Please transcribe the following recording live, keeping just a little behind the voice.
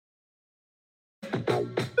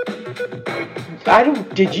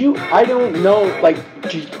I don't know, like,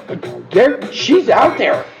 she's out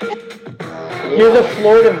there. You're the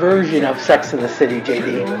Florida version of Sex in the City,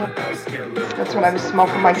 JD. That's when I was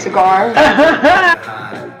smoking my cigar.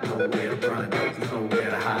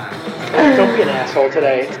 Don't be an asshole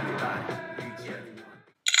today.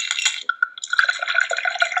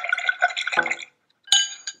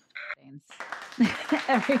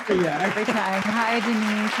 every time. Hi,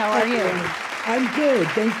 Denise. How are you? I'm good.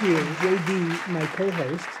 Thank you. JD, my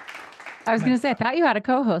co-host. I was going to say, I thought you had a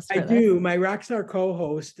co-host. I do. My rockstar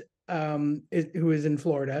co-host, who is in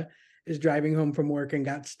Florida, is driving home from work and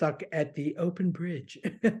got stuck at the open bridge.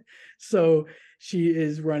 So she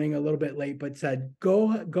is running a little bit late, but said,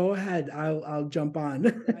 go ahead. I'll jump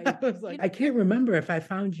on. I was like, I can't remember if I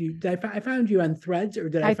found you. I found you on Threads, or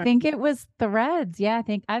did I think it was Threads. Yeah, I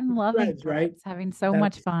think I'm loving Threads, Threads. right? Having so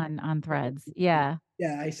much fun on Threads. Yeah.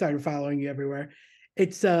 Yeah, I started following you everywhere.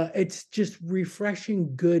 It's just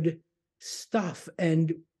refreshing, good stuff.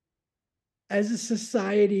 And as a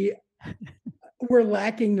society, we're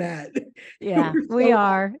lacking that. Yeah, we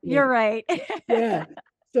are. You're right. Yeah.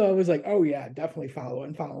 So I was like, oh yeah, definitely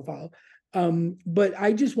follow. But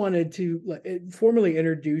I just wanted to formally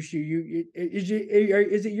introduce you. Is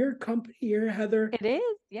it your company? You're Heather? It is.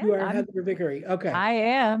 Yeah. You are Heather Vickery. Okay. I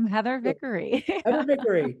am Heather Vickery. Heather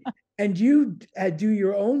Vickery. And you do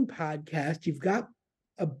your own podcast. You've got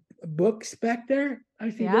a books back there. I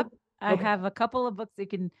see. Yep. I have a couple of books you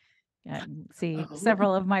can see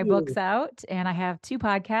several of my books out, and I have 2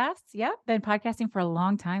 podcasts. Yeah, been podcasting for a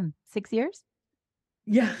long time, 6 years.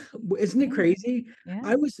 Yeah, isn't it crazy?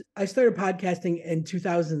 Yeah. I started podcasting in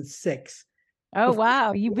 2006. Oh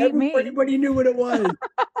wow, you beat me. Everybody knew what it was.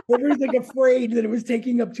 Everybody's like afraid that it was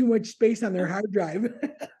taking up too much space on their hard drive.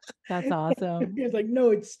 That's awesome. It's like, no,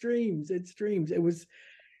 it streams. It was,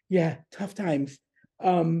 yeah, tough times.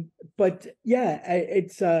 But yeah,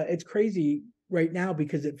 it's crazy right now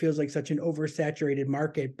because it feels like such an oversaturated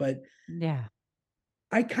market. But yeah,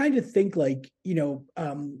 I kind of think like,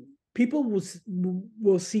 people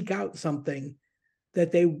will seek out something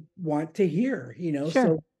that they want to hear, Sure.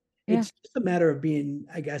 So it's just a matter of being,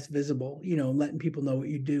 I guess, visible, letting people know what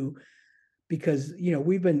you do, because,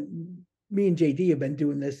 me and JD have been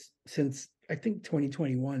doing this since I think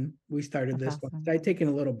 2021. We started this one. I'd taken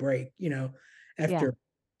a little break, after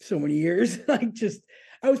so many years.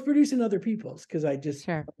 I was producing other people's, because I just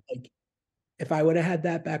like, if I would have had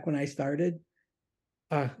that back when I started,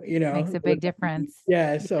 makes a big difference.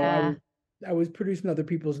 Yeah. So I was producing other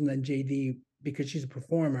people's, and then JD, because she's a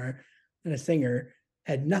performer and a singer,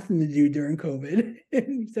 had nothing to do during COVID. And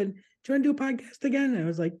he said, do you want to do a podcast again? And I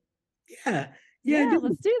was like, yeah,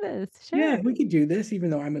 let's do this. Sure. Yeah, we could do this, even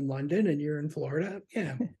though I'm in London and you're in Florida.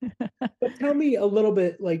 Yeah. But tell me a little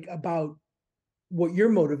bit about what your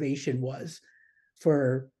motivation was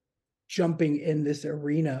for jumping in this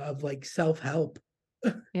arena of self-help.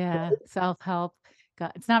 Yeah, self-help.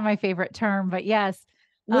 God, it's not my favorite term, but yes.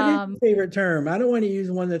 What is your favorite term? I don't want to use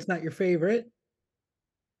one that's not your favorite.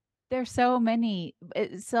 There's so many.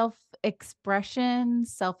 Self-expression,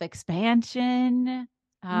 self-expansion.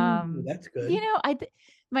 That's good.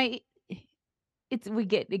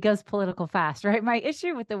 It goes political fast, right? My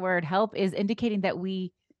issue with the word help is indicating that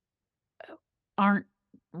we aren't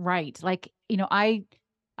right.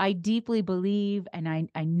 I deeply believe, and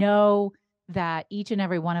I know that each and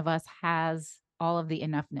every one of us has all of the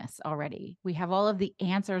enoughness already. We have all of the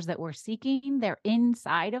answers that we're seeking. They're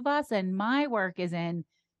inside of us. And my work is in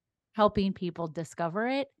helping people discover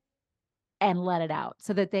it and let it out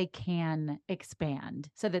so that they can expand,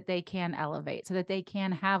 so that they can elevate, so that they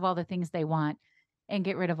can have all the things they want and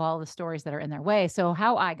get rid of all the stories that are in their way. So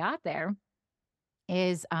how I got there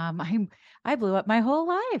is I blew up my whole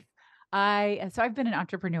life. So I've been an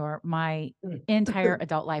entrepreneur my entire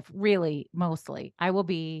adult life, really, mostly. I will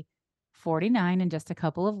be 49 in just a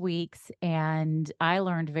couple of weeks. And I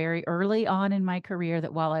learned very early on in my career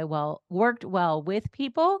that while I worked well with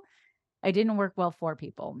people, I didn't work well for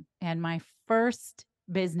people. And my first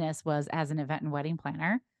business was as an event and wedding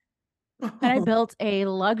planner. And I built a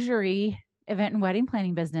luxury event and wedding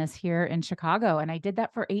planning business here in Chicago. And I did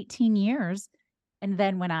that for 18 years. And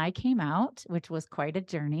then when I came out, which was quite a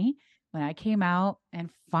journey, when I came out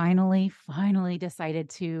and finally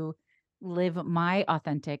decided to live my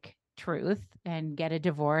authentic truth and get a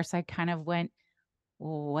divorce, I kind of went,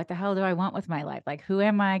 well, what the hell do I want with my life? Like, who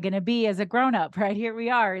am I going to be as a grown-up? Right here we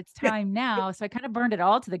are. It's time now. So I kind of burned it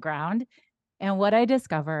all to the ground. And what I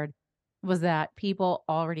discovered was that people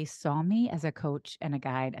already saw me as a coach and a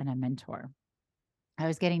guide and a mentor. I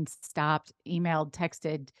was getting stopped, emailed,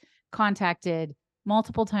 texted, contacted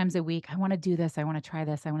multiple times a week. I want to do this. I want to try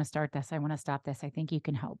this. I want to start this. I want to stop this. I think you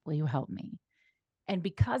can help. Will you help me? And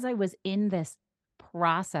because I was in this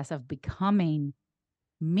process of becoming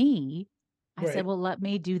me, I said, Right. well, let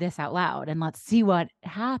me do this out loud and let's see what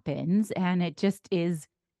happens. And it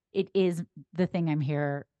is the thing I'm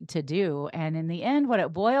here to do. And in the end, what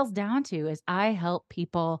it boils down to is I help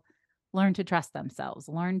people learn to trust themselves,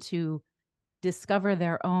 learn to discover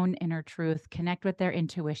their own inner truth, connect with their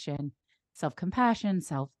intuition, self compassion,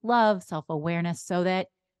 self love, self awareness, so that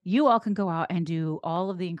you all can go out and do all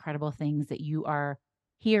of the incredible things that you are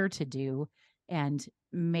here to do and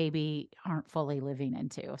maybe aren't fully living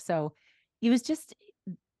into. So it was just,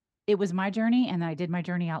 it was my journey, and I did my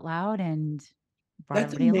journey out loud and brought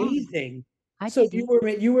That's everybody along. amazing. Hi, So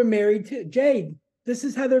JD. you were married to Jade. This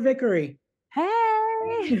is Heather Vickery.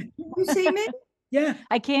 Hey, Can you see me? Yeah.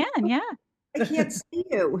 I can. Yeah. I can't see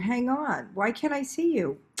you. Hang on. Why can't I see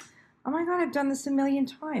you? Oh my God, I've done this a million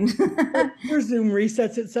times. Your Zoom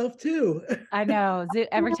resets itself too. I know.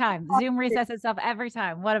 Every time. Zoom resets itself every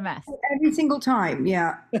time. What a mess. Every single time.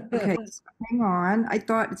 Yeah. Okay. So hang on. I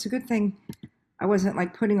thought it's a good thing I wasn't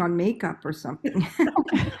like putting on makeup or something.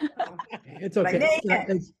 It's But I okay.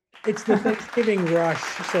 made It's the Thanksgiving rush,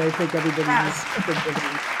 so I think everybody needs Yes.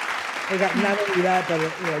 Thanksgiving. I got not only that,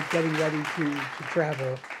 but getting ready to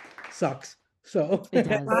travel sucks. So It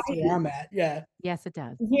does. that's where I'm at. Yeah. Yes, it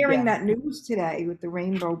does. Hearing Yeah. that news today with the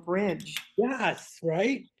Rainbow Bridge. Yes,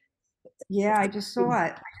 right? Yeah, I just saw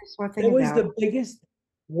it. I just saw a thing It was about the biggest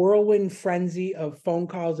whirlwind frenzy of phone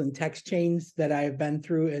calls and text chains that I have been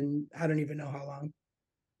through, and I don't even know how long.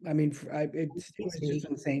 I mean, it was just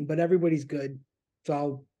insane, but everybody's good. It's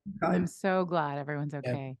all, I'm God. so glad everyone's yeah.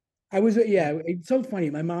 okay. It's so funny.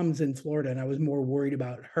 My mom's in Florida, and I was more worried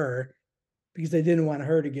about her because I didn't want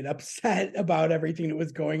her to get upset about everything that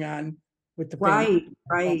was going on with the family.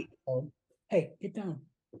 Right. So, hey, get down.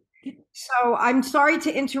 So I'm sorry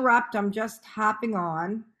to interrupt. I'm just hopping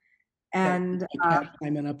on, and My cat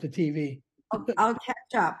climbing up the TV. I'll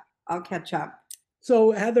catch up. I'll catch up.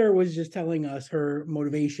 So Heather was just telling us her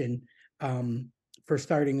motivation for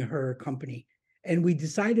starting her company, and we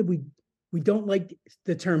decided we don't like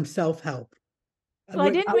the term self-help. Well,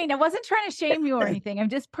 I wasn't trying to shame you or anything. I'm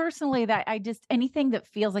just personally that anything that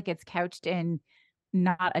feels like it's couched in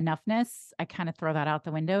not enoughness, I kind of throw that out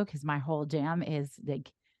the window because my whole jam is like,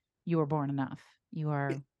 you were born enough. You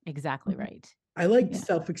are exactly right. I like Yeah.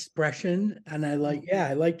 self-expression, and I like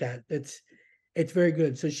that. It's very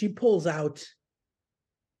good. So she pulls out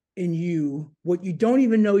in you what you don't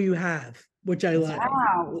even know you have, which I That's love. right.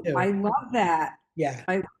 Wow, too. I love that. Yeah,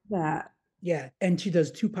 I love that. yeah. And she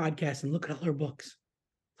does 2 podcasts, and look at all her books.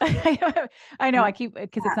 I know I keep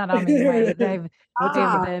because it's not on me, right? I have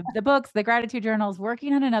Ah, the books, the gratitude journals,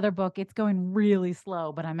 working on another book. It's going really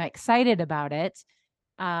slow, but I'm excited about it.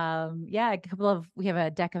 Yeah, we have a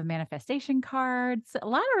deck of manifestation cards, a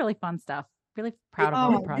lot of really fun stuff. Really proud of all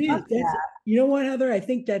oh, the I projects. love that. You know what, Heather? I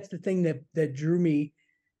think that's the thing that drew me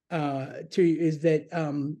to you, is that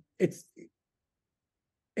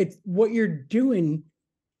it's what you're doing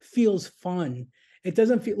feels fun. It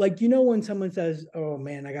doesn't feel like, when someone says, "Oh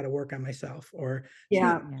man, I got to work on myself," or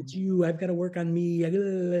Yeah, it's you, I've got to work on me.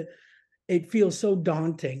 It feels so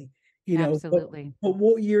daunting, but Absolutely.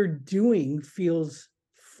 what you're doing feels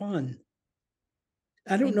fun.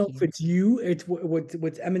 I don't know Thank if you. it's you, it's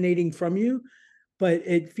what's emanating from you, but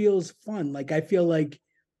it feels fun. Like I feel like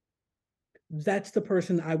that's the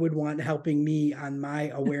person I would want helping me on my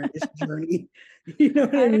awareness journey. You know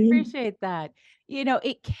what I I mean? appreciate that.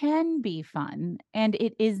 It can be fun and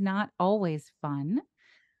it is not always fun.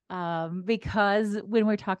 Because when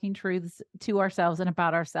we're talking truths to ourselves and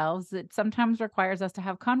about ourselves, it sometimes requires us to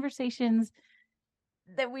have conversations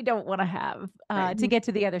that we don't want to have Right. to get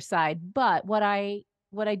to the other side. But what I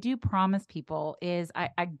do promise people is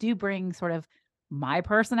I do bring sort of my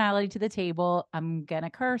personality to the table. I'm gonna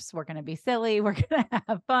curse. We're gonna be silly. We're gonna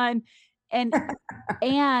have fun, and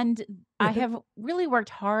and I have really worked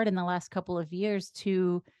hard in the last couple of years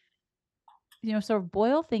to sort of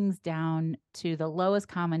boil things down to the lowest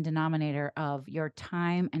common denominator of your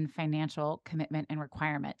time and financial commitment and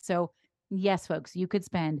requirement. So, yes, folks, you could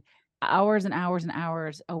spend hours and hours and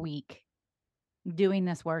hours a week doing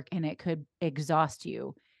this work and it could exhaust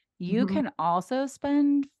you. You mhm, can also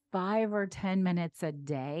spend 5 or 10 minutes a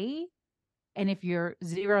day. And if you're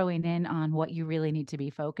zeroing in on what you really need to be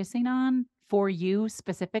focusing on for you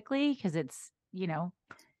specifically, because it's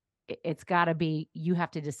got to be, you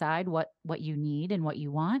have to decide what you need and what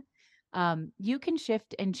you want. You can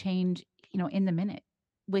shift and change in the minute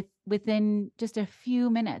within just a few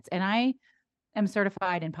minutes. And I am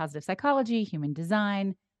certified in positive psychology, human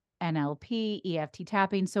design, NLP, EFT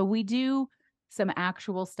tapping. So we do some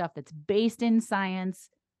actual stuff that's based in science,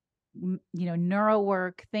 neuro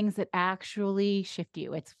work, things that actually shift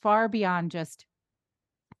you. It's far beyond just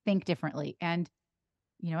think differently. And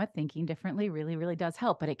you know what? Thinking differently really, really does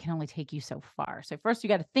help, but it can only take you so far. So first you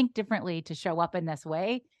got to think differently to show up in this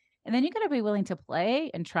way. And then you got to be willing to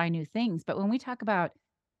play and try new things. But when we talk about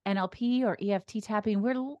NLP or EFT tapping,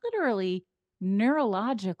 we're literally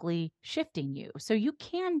neurologically shifting you. So you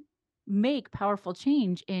can make powerful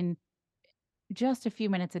change in just a few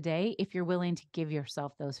minutes a day if you're willing to give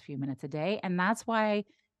yourself those few minutes a day. And that's why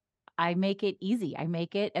I make it easy. I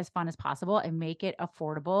make it as fun as possible. I make it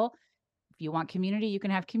affordable. If you want community, you can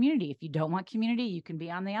have community. If you don't want community, you can be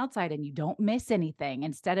on the outside and you don't miss anything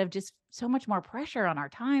instead of just so much more pressure on our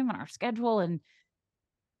time, on our schedule. And,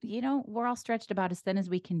 we're all stretched about as thin as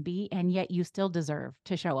we can be. And yet you still deserve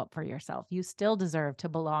to show up for yourself. You still deserve to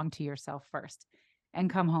belong to yourself first and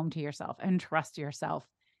come home to yourself and trust yourself.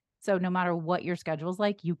 So no matter what your schedule's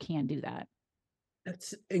like, you can do that.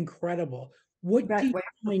 That's incredible. What That do you way,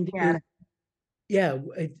 find yeah.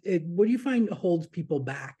 what do you find holds people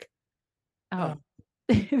back? Oh,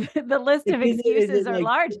 the list of Is excuses it are like,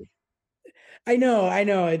 large. I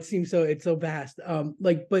know, it seems so, it's so vast.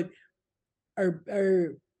 But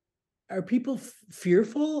are people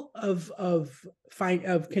fearful of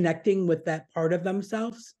connecting with that part of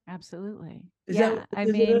themselves? Absolutely. Is that, Yeah. I is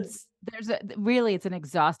it mean, really, it's an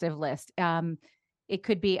exhaustive list. It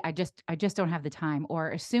could be, I just don't have the time,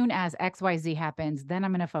 or as soon as XYZ happens, then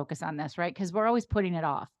I'm going to focus on this, right? Because we're always putting it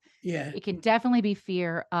off. yeah, It can definitely be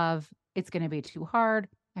fear of it's going to be too hard.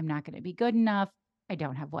 I'm not going to be good enough. I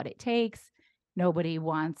don't have what it takes. Nobody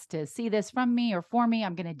wants to see this from me or for me.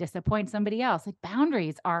 I'm going to disappoint somebody else. Like,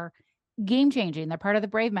 boundaries are game changing. They're part of the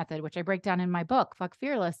Brave method, which I break down in my book, Fuck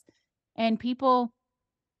Fearless. And people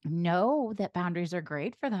know that boundaries are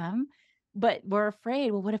great for them, but we're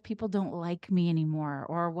afraid, well, what if people don't like me anymore?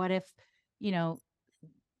 Or what if, you know,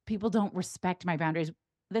 people don't respect my boundaries?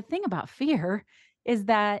 The thing about fear is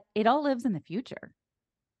that it all lives in the future.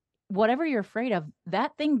 Whatever you're afraid of,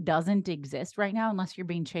 that thing doesn't exist right now unless you're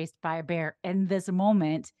being chased by a bear in this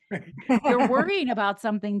moment. You're worrying about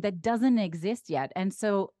something that doesn't exist yet. And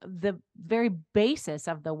so the very basis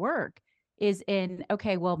of the work is in,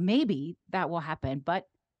 okay, well, maybe that will happen, but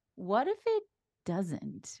what if it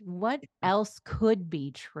doesn't? What else could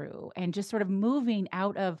be true? And just sort of moving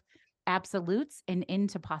out of absolutes and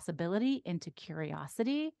into possibility, into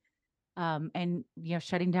curiosity, and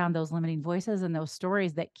shutting down those limiting voices and those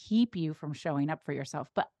stories that keep you from showing up for yourself.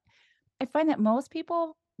 But I find that most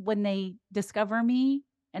people, when they discover me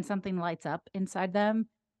and something lights up inside them,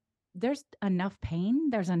 there's enough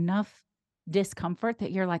pain, there's enough discomfort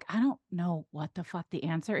that you're like, I don't know what the fuck the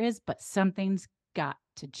answer is, but something's got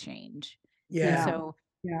to change. And yeah. so,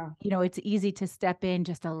 Yeah. it's easy to step in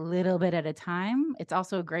just a little bit at a time. It's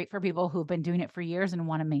also great for people who've been doing it for years and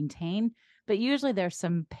want to maintain. But usually there's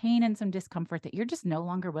some pain and some discomfort that you're just no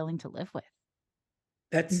longer willing to live with.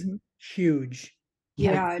 That's Mhm. huge.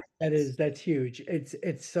 Yeah. That's huge.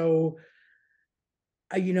 It's so,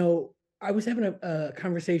 I was having a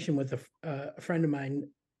conversation with a friend of mine,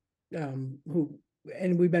 who,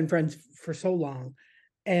 and we've been friends for so long.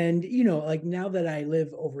 And, like, now that I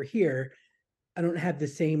live over here, I don't have the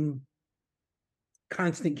same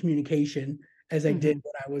constant communication as I did Mhm.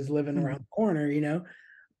 when I was living Mhm. around the corner.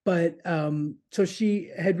 But so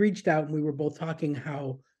she had reached out and we were both talking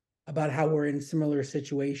about how we're in similar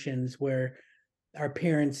situations where our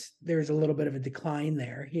parents, there's a little bit of a decline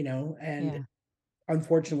there, and Yeah.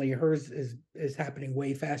 unfortunately hers is happening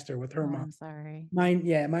way faster with her Oh, mom. I'm sorry.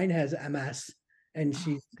 Mine has MS, and Oh,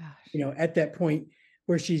 she's, gosh. at that point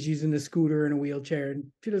where she's using the scooter and a wheelchair,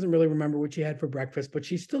 and she doesn't really remember what she had for breakfast, but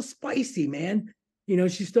she's still spicy, man.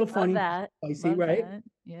 She's still Love funny, that. spicy, Love right? that.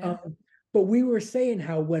 Yeah. Um, but we were saying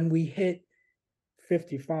how when we hit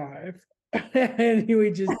 55, and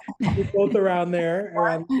we're both around there,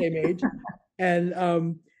 around the same age,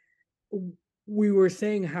 and we were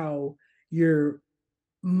saying how your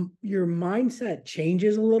your mindset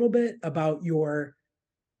changes a little bit about your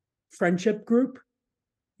friendship group.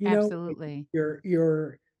 Like, Absolutely.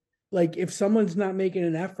 you're like, if someone's not making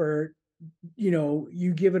an effort,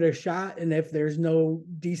 you give it a shot, and if there's no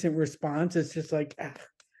decent response, it's just like,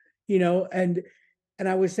 and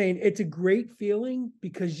I was saying it's a great feeling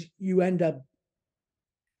because you end up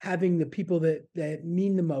having the people that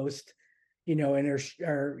mean the most, and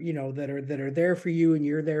that are there for you, and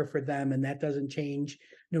you're there for them, and that doesn't change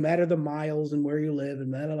no matter the miles and where you live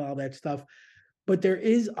and all that stuff. But there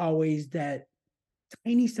is always that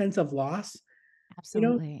tiny sense of loss, you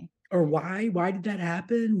know, Absolutely. or why did that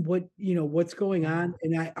happen? What's going on?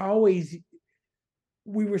 And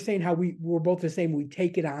we were saying how we were both the same. We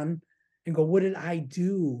take it on and go, what did I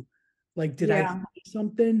do? Like, did I say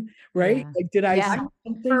something? Right? Yeah. Like, did I Yeah. say I'm the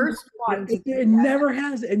something? first one to It do that. never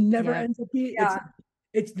has. It never Yep. ends up being, Yeah.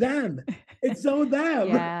 it's them. It's so them.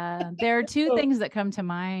 Yeah. There are two So- things that come to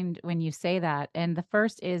mind when you say that. And the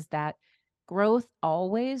first is that growth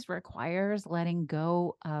always requires letting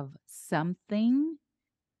go of something.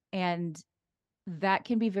 And that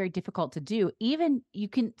can be very difficult to do. Even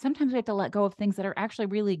sometimes we have to let go of things that are actually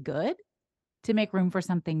really good to make room for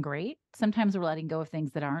something great. Sometimes we're letting go of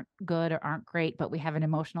things that aren't good or aren't great, but we have an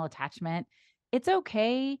emotional attachment. It's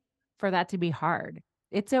okay for that to be hard.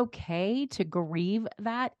 It's okay to grieve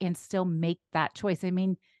that and still make that choice. I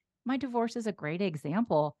mean, my divorce is a great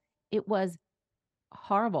example. It was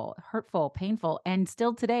horrible, hurtful, painful. And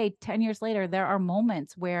still today, 10 years later, there are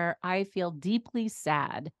moments where I feel deeply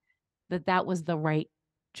sad that that was the right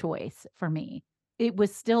choice for me. It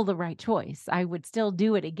was still the right choice. I would still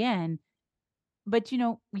do it again, but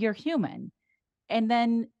you're human. And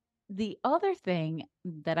then the other thing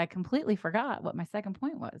that I completely forgot what my second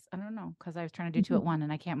point was. I don't know, because I was trying to do two at one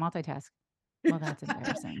and I can't multitask. Well, that's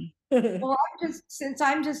embarrassing. Well, since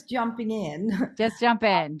I'm just jumping in, Just jump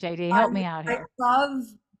in, JD. Help me out here.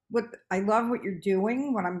 I love what you're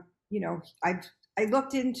doing. When I'm, I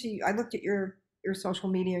looked at your social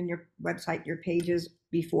media and your website, your pages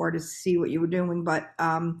before to see what you were doing, but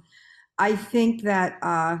I think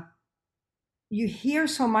that you hear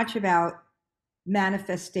so much about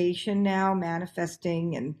manifestation now,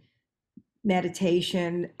 manifesting and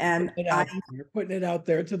meditation, and putting it out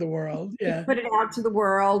there to the world. Yeah. put it out to the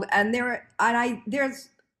world. And there's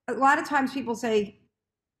a lot of times people say,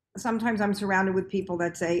 sometimes I'm surrounded with people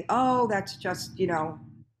that say, oh, that's just,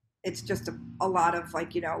 it's just a lot of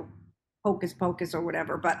like, hocus pocus or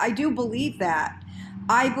whatever. But I do believe that.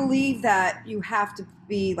 I believe that you have to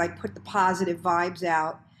be like, put the positive vibes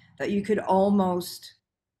out, that you could almost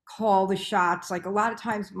call the shots. Like a lot of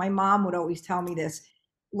times my mom would always tell me this,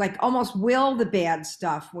 like almost will the bad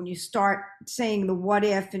stuff when you start saying the what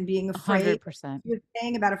if and being afraid. 100%. You're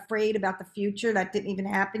saying afraid about the future that didn't even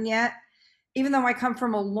happen yet. Even though I come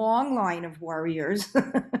from a long line of warriors,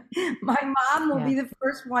 my mom will be the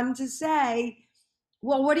first one to say,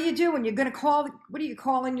 well, what do you do when you're going to what are you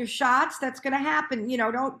calling your shots? That's going to happen.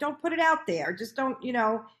 Don't put it out there. Just don't, you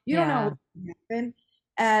don't know what's going to happen.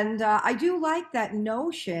 And I do like that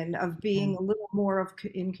notion of being a little more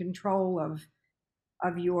in control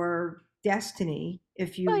of your destiny.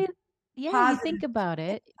 If you, you think about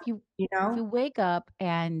it. If you wake up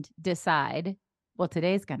and decide, well,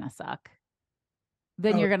 today's going to suck,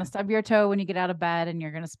 then you're going to stub your toe when you get out of bed and you're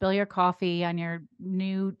going to spill your coffee on your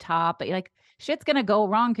new top. Like shit's going to go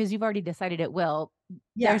wrong because you've already decided it will.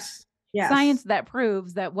 Yes. There's science that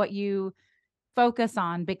proves that what you focus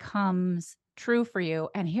on becomes true for you.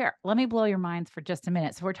 And here, let me blow your minds for just a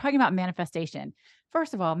minute. So we're talking about manifestation.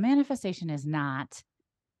 First of all, manifestation is not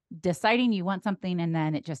deciding you want something and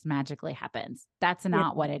then it just magically happens. That's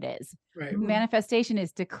not what it is. Right. Manifestation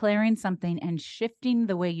is declaring something and shifting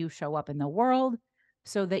the way you show up in the world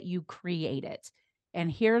so that you create it.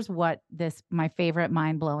 And here's what my favorite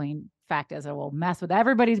mind-blowing fact is. It will mess with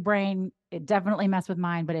everybody's brain. It definitely messed with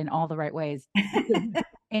mine, but in all the right ways.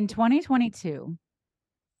 In 2022,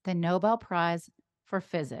 the Nobel Prize for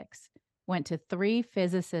Physics went to 3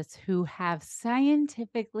 physicists who have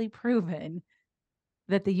scientifically proven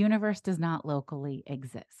that the universe does not locally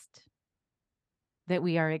exist, that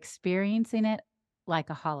we are experiencing it like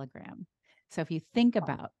a hologram. So if you think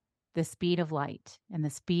about the speed of light and the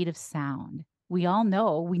speed of sound, we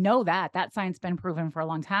know that science has been proven for a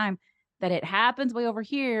long time, that it happens way over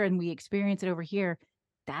here and we experience it over here.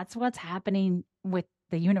 That's what's happening with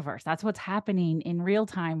the universe. That's what's happening in real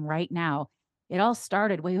time right now. It all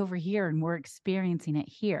started way over here and we're experiencing it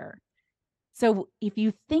here. So if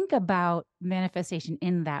you think about manifestation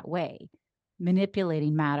in that way,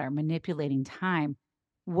 manipulating matter, manipulating time,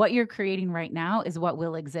 what you're creating right now is what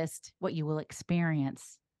will exist, what you will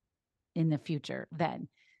experience in the future then.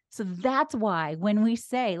 So that's why when we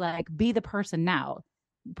say like, be the person now,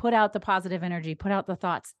 put out the positive energy, put out the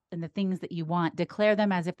thoughts and the things that you want, declare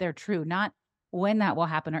them as if they're true, not when that will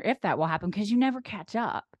happen or if that will happen, because you never catch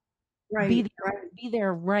up. Right. Be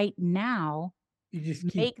there right now. You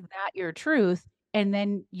just make that your truth and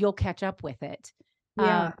then you'll catch up with it.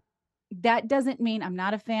 Yeah. That doesn't mean I'm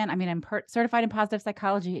not a fan. I mean, I'm certified in positive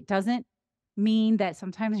psychology. It doesn't mean that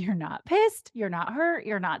sometimes you're not pissed, you're not hurt,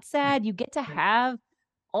 you're not sad. You get to have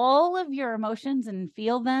all of your emotions and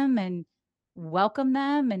feel them and welcome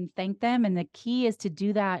them and thank them. And the key is to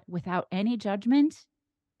do that without any judgment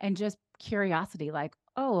and just curiosity, like,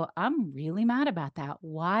 oh, I'm really mad about that.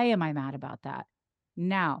 Why am I mad about that?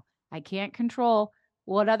 Now, I can't control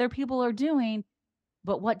what other people are doing,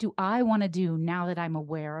 but what do I want to do now that I'm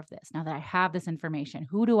aware of this? Now that I have this information,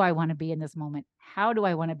 who do I want to be in this moment? How do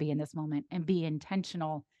I want to be in this moment? And be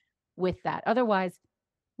intentional with that. Otherwise,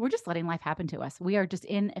 we're just letting life happen to us. We are just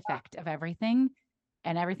in effect of everything,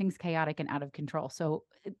 and everything's chaotic and out of control. So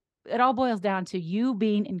it all boils down to you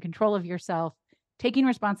being in control of yourself, taking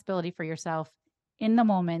responsibility for yourself in the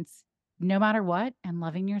moments, no matter what, and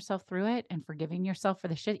loving yourself through it and forgiving yourself for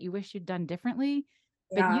the shit you wish you'd done differently.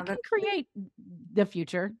 But you Yeah, can that's create the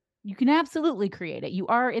future. You can absolutely create it. You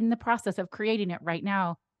are in the process of creating it right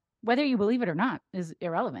now. Whether you believe it or not is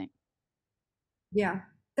irrelevant. yeah.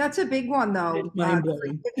 That's a big one It's though.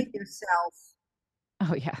 mind-blowing. Forgiving yourself.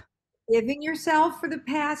 Oh, yeah. Forgiving yourself for the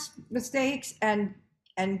past mistakes and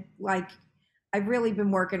like I've really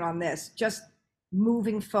been working on this, just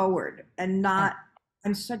moving forward and Yeah. not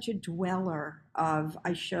I'm such a dweller of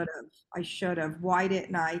I should have, why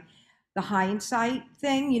didn't I? The hindsight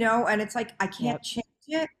thing, and it's like I can't Yep. change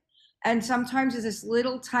it. And sometimes it's this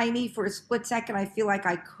little tiny for a split second I feel like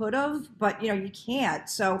I could have, but you can't.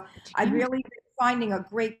 So But you I've can't. really been finding a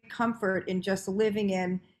great comfort in just living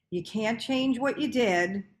in you can't change what you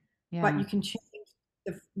did, but Yeah. you can change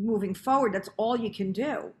the moving forward. That's all you can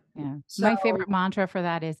do. Yeah. So My favorite mantra for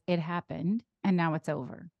that is it happened and now it's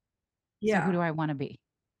over. So who yeah, do I want to be?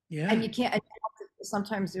 and Yeah. you can't. And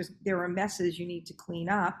sometimes there are messes you need to clean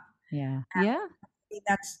up. Yeah. Yeah.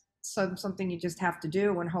 That's something you just have to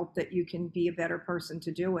do and hope that you can be a better person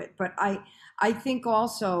to do it. But I think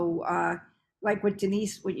also like what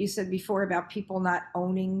you said before about people not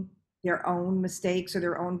owning their own mistakes or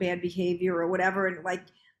their own bad behavior or whatever, and like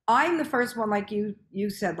I'm the first one, like you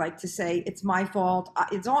said, like to say it's my fault.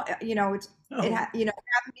 It's all Oh, it happened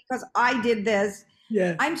because I did this.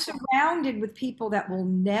 yeah. I'm surrounded with people that will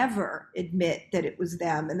never admit that it was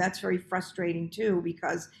them, and that's very frustrating too.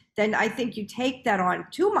 Because then I think you take that on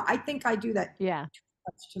too much. I think I do that Yeah. too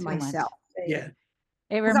much to Too much. myself Yeah.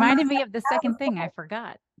 It because I'm not reminded me that of the second thing I powerful.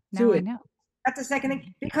 forgot. Do Now I it. know. That's the second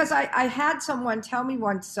thing because I had someone tell me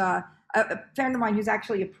once, a friend of mine who's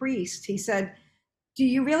actually a priest. He said, "Do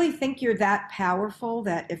you really think you're that powerful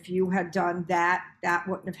that if you had done that, that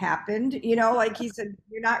wouldn't have happened?" Like he said,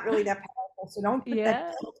 "You're not really that powerful, so don't put that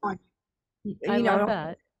Yeah. guilt on I love don't put that.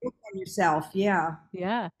 that guilt on yourself." Yeah.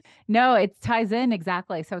 Yeah. No, it ties in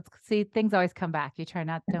exactly. So it's see, things always come back. You try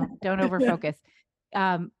not don't over focus.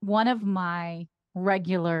 One of my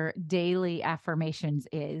regular daily affirmations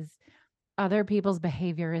is other people's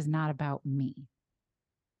behavior is not about me.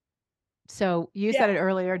 So you Yeah. said it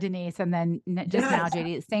earlier, Denise, and then just now, Yes.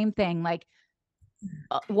 JD, same thing. Like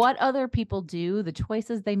what other people do, the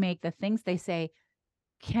choices they make, the things they say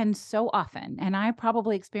can so often, and I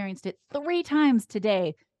probably experienced it 3 times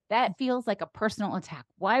today, that feels like a personal attack.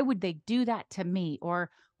 Why would they do that to me? Or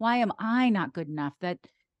why am I not good enough that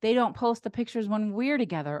they don't post the pictures when we're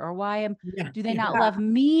together? Or why Yeah. do they Yeah. not love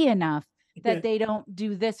me enough Yeah. that they don't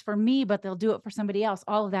do this for me, but they'll do it for somebody else?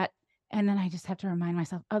 All of that. And then I just have to remind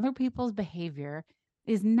myself, other people's behavior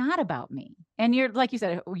is not about me. And you're like you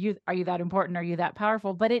said, are you that important? Are you that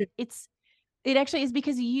powerful? But it actually is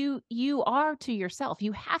because you are to yourself.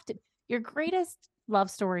 You have to your greatest love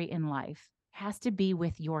story in life has to be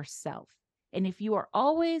with yourself. And if you are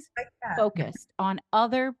always Like that. focused on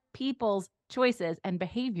other people's choices and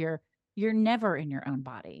behavior, you're never in your own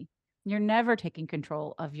body. You're never taking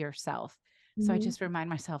control of yourself. So I Mhm. just remind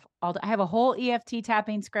myself I have a whole EFT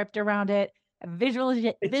tapping script around it, It's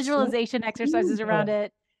so visualization true, exercises around though.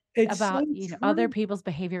 it It's so about, other true. people's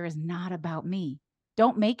behavior is not about me.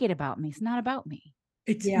 Don't make it about me. It's not about me.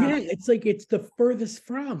 It's Yeah. yeah, it's like it's the furthest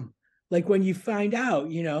from. Like when you find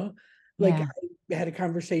out, like Yeah. I had a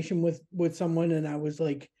conversation with someone and I was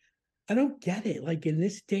like, I don't get it. Like in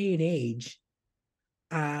this day and age,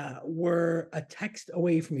 we're a text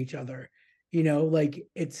away from each other. Like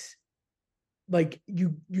it's like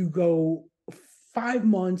you go 5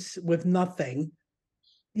 months with nothing,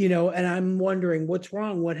 and I'm wondering what's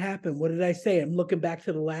wrong, what happened, what did I say? I'm looking back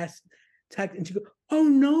to the last text, and she goes, "Oh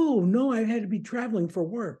no, I had to be traveling for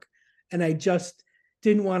work, and I just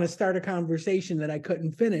didn't want to start a conversation that I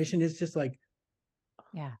couldn't finish." And it's just like,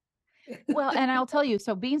 Yeah. Well, and I'll tell you,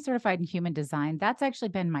 so being certified in human design, that's actually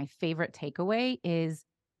been my favorite takeaway is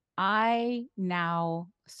I now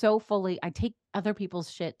I take other people's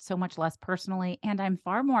shit so much less personally, and I'm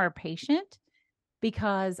far more patient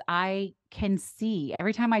because I can see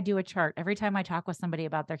every time I do a chart, every time I talk with somebody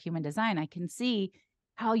about their human design, I can see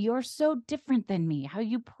how you're so different than me, how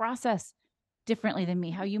you process differently than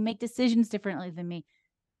me, how you make decisions differently than me.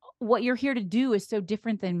 what you're here to do is so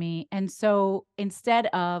different than me. And so instead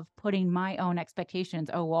of putting my own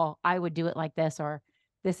expectations, oh, well, I would do it like this, or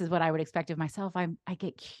this is what I would expect of myself, I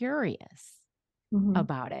get curious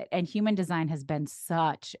about it. And human design has been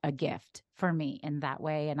such a gift for me in that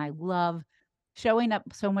way. And I love showing up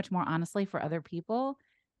so much more honestly for other people,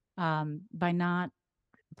 by not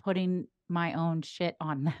putting my own shit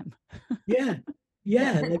on them. Yeah.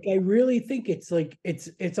 Yeah. Like I really think it's like,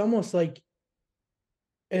 it's almost like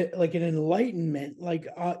an enlightenment, like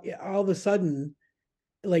all of a sudden,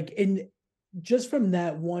 like in just from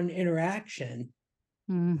that one interaction,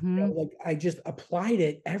 Mm-hmm. like I just applied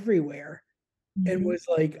it everywhere and was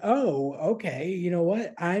like, oh, okay, you know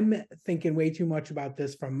what? I'm thinking way too much about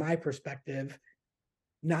this from my perspective,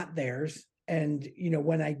 not theirs. And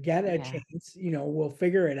when I get a Yeah. chance, we'll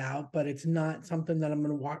figure it out, but it's not something that I'm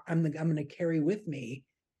gonna walk, I'm gonna carry with me,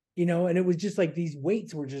 and it was just like these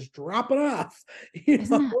weights were just dropping off, Isn't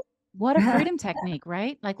that what a freedom technique,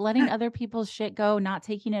 right? Like letting other people's shit go, not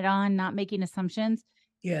taking it on, not making assumptions.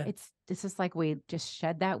 Yeah. It's just like we just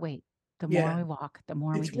shed that weight. The more Yeah. we walk, the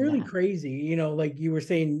more we It's do really that. crazy, like you were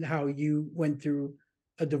saying how you went through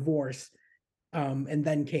a divorce, and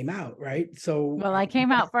then came out, right? So, Well, I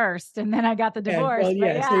came out first and then I got the yeah, divorce, well,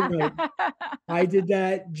 but yeah, same yeah. way. I did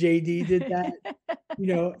that, JD did that,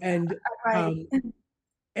 and Right. um,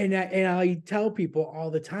 and I tell people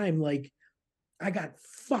all the time, like, I got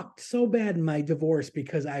fucked so bad in my divorce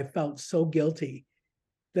because I felt so guilty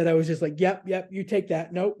that I was just like, yep, you take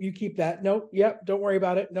that. Nope, you keep that. Nope, yep, don't worry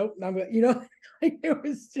about it. Nope, I'm gonna, like, it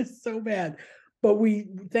was just so bad. But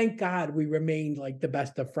thank God, we remained like the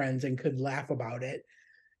best of friends and could laugh about it,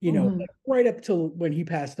 like, right up till when he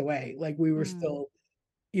passed away. Like we were Mm, still,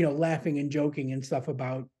 laughing and joking and stuff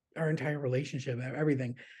about our entire relationship,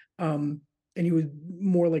 everything. And he was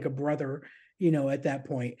more like a brother, at that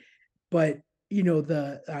point. But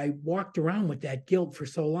I walked around with that guilt for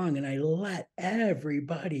so long, and I let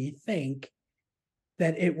everybody think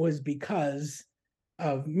that it was because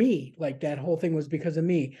of me. Like that whole thing was because of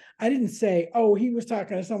me. I didn't say, oh, he was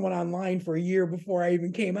talking to someone online for a year before I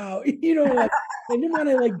even came out. Like I didn't want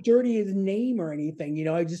to like dirty his name or anything.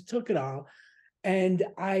 I just took it all. And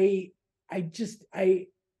I just, I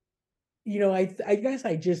guess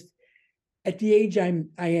I just, at the age I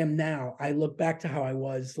am now, I look back to how I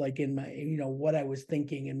was like in my, what I was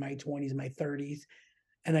thinking in my 20s, my 30s,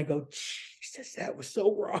 and I go, Jesus, that was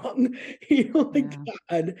so wrong. Like yeah.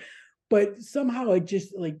 God. But somehow it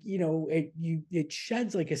just like, it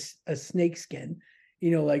sheds like a snake skin,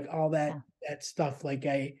 like all Yeah. that stuff. Like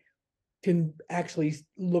I can actually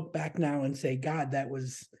look back now and say, God, that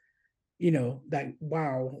was, that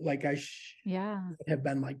wow, like I Yeah. have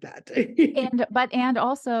been like that. And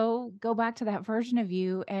also go back to that version of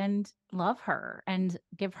you and love her and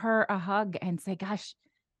give her a hug and say, gosh,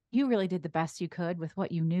 you really did the best you could with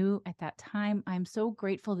what you knew at that time. I'm so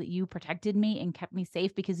grateful that you protected me and kept me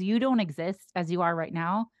safe, because you don't exist as you are right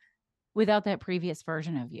now without that previous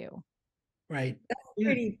version of you. Right. That's Yeah.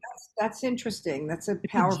 pretty. That's interesting. That's a It's a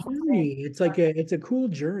powerful thing. journey. It's a cool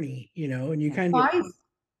journey, and you Yeah. kind of I,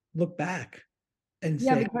 look back and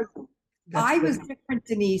yeah, say, because that's I the was different,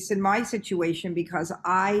 Denise, in my situation because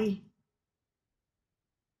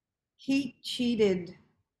he cheated.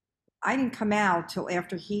 I didn't come out till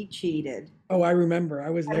after he cheated. oh, I remember. I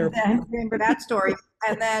was there. And then remember that story.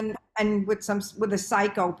 And with a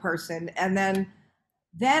psycho person. And then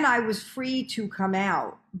I was free to come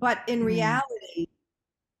out. But in Mm, reality,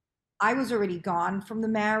 I was already gone from the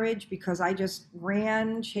marriage because I just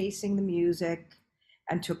ran chasing the music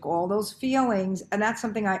and took all those feelings. And that's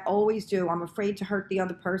something I always do. I'm afraid to hurt the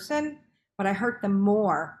other person, but I hurt them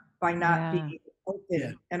more by not yeah. being Yeah.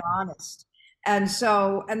 open and honest. And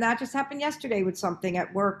that just happened yesterday with something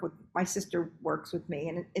at work. With my sister works with me,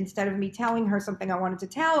 and instead of me telling her something I wanted to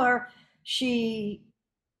tell her, she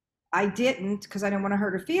I didn't because I didn't want to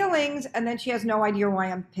hurt her feelings. And then she has no idea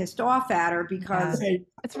why I'm pissed off at her Yeah. because Right.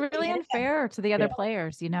 It's really unfair to the Yeah. other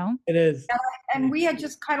players, you know? It is. and we had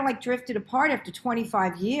just kind of like drifted apart after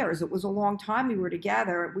 25 years. It was a long time we were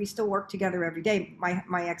together. We still work together every day,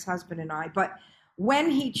 my ex-husband and I. But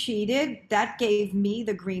when he cheated, that gave me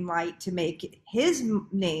the green light to make his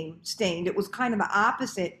name stained. It was kind of the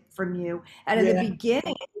opposite from you. And in the Yeah.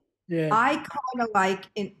 beginning, Yeah. I kind of like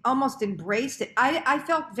almost embraced it. I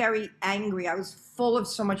felt very angry. I was full of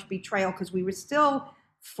so much betrayal because we were still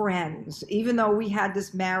friends, even though we had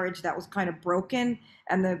this marriage that was kind of broken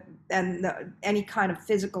and any kind of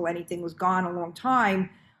physical anything was gone a long time.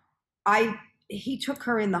 I He took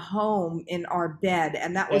her in the home in our bed,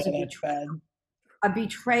 and that Yeah. was a That's betrayal. bad. a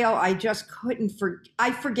betrayal I just couldn't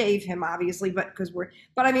I forgave him, obviously, but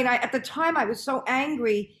I mean, at the time I was so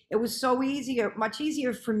angry. It was so much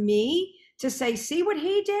easier for me to say, see what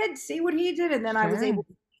he did, see what he did. And then I was Sure. able to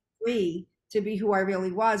be free to be who I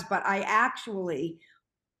really was. But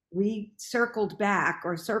we circled back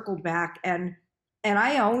and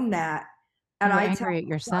I own that. And You were I tell angry at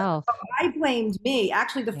yourself. I blamed me.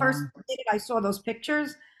 Actually, the first Yeah. minute I saw those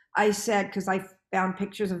pictures, I said, because I found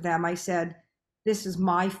pictures of them, I said, this is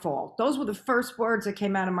my fault. Those were the first words that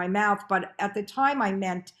came out of my mouth. But at the time, I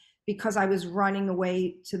meant because I was running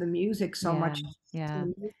away to the music so Yeah. much, Yeah.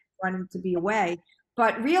 running to be away.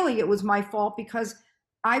 But really, it was my fault because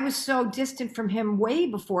I was so distant from him way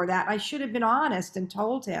before that. I should have been honest and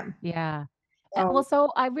told him. Yeah. Well, So,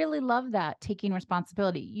 so I really love that, taking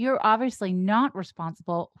responsibility. You're obviously not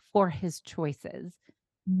responsible for his choices,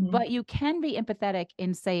 mhm. but you can be empathetic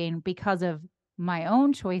in saying, because of my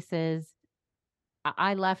own choices,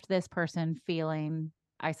 I left this person feeling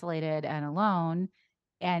isolated and alone.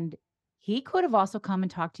 And he could have also come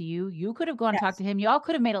and talked to you. You could have gone and talked Yes. to him. Y'all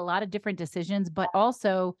could have made a lot of different decisions, but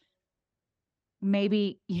also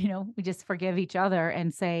maybe, we just forgive each other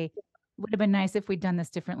and say, would have been nice if we'd done this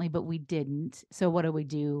differently, but we didn't. So what do we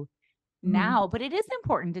do Mhm. now? But it is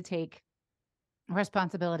important to take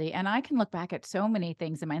responsibility. And I can look back at so many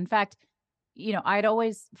things. In fact, I'd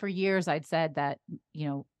always, for years, I'd said that,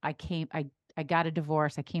 I got a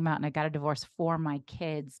divorce. I came out and I got a divorce for my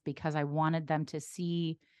kids because I wanted them to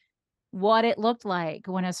see what it looked like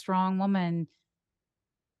when a strong woman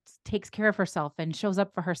takes care of herself and shows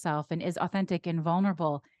up for herself and is authentic and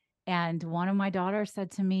vulnerable. And one of my daughters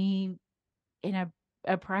said to me in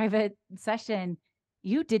a private session,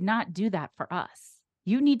 "You did not do that for us.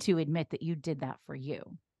 You need to admit that you did that for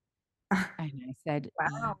you." And I said,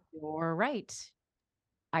 Wow. "You're right.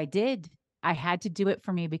 I did. I had to do it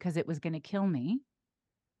for me because it was going to kill me.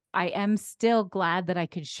 I am still glad that I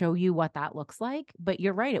could show you what that looks like, but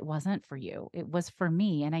you're right. It wasn't for you. It was for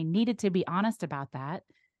me. And I needed to be honest about that."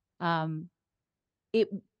 Um, it,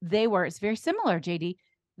 it's very similar, JD.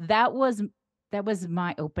 That was, that was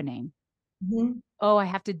my opening. Mhm. Oh, I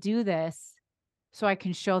have to do this so I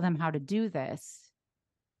can show them how to do this.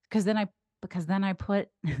 Because then I put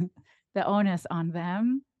the onus on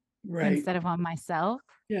them Right. instead of on myself.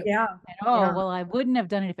 Yeah. Yeah. And, Yeah. well, I wouldn't have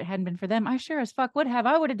done it if it hadn't been for them. I sure as fuck would have.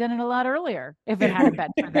 I would have done it a lot earlier if it hadn't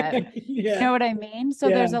been for them. You Yeah. know what I mean? So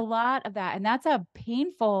Yeah. there's a lot of that. And that's a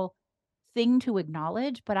painful thing to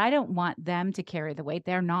acknowledge, but I don't want them to carry the weight.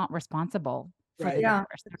 They're not responsible for the Right. Yeah.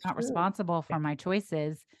 divorce. They're That's not true. responsible for my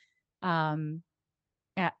choices. Um,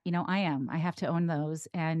 I am. I have to own those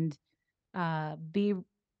and be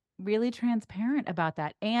really transparent about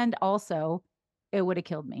that. And also, it would have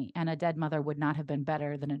killed me, and a dead mother would not have been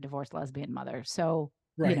better than a divorced lesbian mother. So,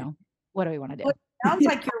 Right. what do we want to do? Well, it sounds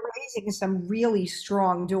like you're raising some really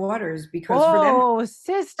strong daughters because for them, Oh,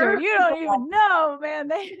 sister, you don't even know, man.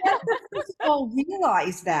 first of all,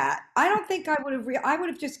 realize that. I don't think I would have. I would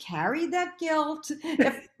have just carried that guilt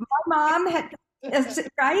if my mom had.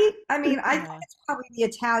 Right? I mean, I think Yeah. it's probably the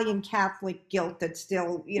Italian Catholic guilt that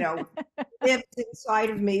still, lives inside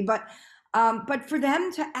of me. But for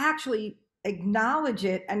them to actually acknowledge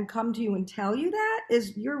it and come to you and tell you that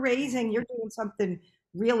is you're doing something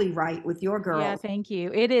really right with your Yeah, girls. thank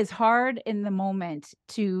you. It is hard in the moment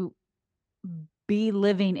to be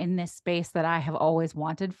living in this space that I have always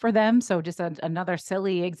wanted for them. So just another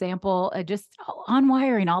silly example, just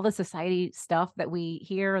unwiring all the society stuff that we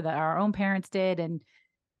hear that our own parents did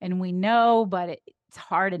and we know, but it's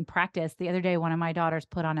hard in practice. The other day, one of my daughters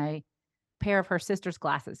put on a pair of her sister's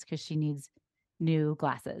glasses because she needs new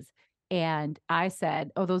glasses. And I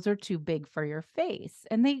said, "Oh, those are too big for your face."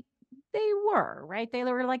 And they were, right? They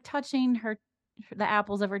were like touching the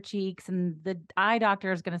apples of her cheeks, and the eye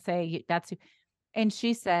doctor is going to say that's, and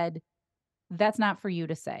she said, "That's not for you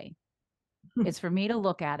to say. It's for me to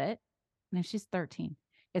look at it." And she's 13.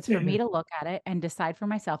 It's for me to look at it and decide for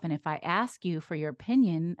myself. And if I ask you for your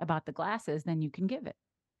opinion about the glasses, then you can give it.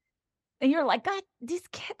 And you're like, God, these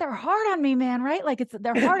kids, they're hard on me, man, right? Like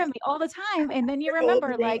they're hard on me all the time. And then you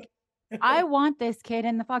remember, like, I want this kid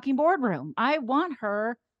in the fucking boardroom. I want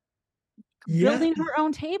her Yeah. building her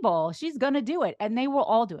own table. She's gonna do it. And they will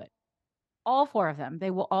all do it. All four of them.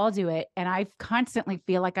 They will all do it. And I constantly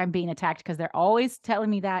feel like I'm being attacked because they're always telling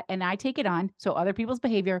me that. And I take it on. So other people's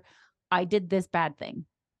behavior, I did this bad thing.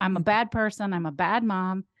 I'm a bad person. I'm a bad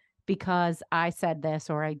mom because I said this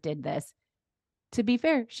or I did this. To be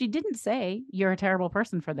fair, she didn't say you're a terrible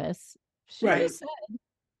person for this. She Right. just said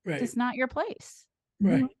Right. it's not your place.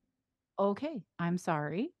 Right. Okay, I'm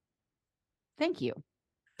sorry. Thank you.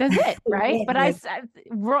 Does it, right? Yeah, But man.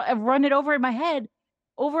 I've run it over in my head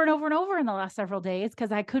over and over and over in the last several days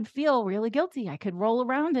because I could feel really guilty. I could roll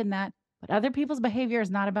around in that. But other people's behavior is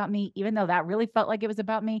not about me, even though that really felt like it was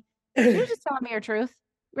about me. She was just telling me her truth,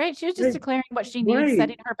 right? She was just Right. declaring what she needs, Right.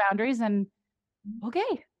 setting her boundaries, and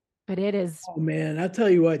okay. But it is Oh man, I'll tell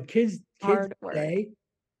you what, kids hard work. today,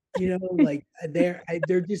 like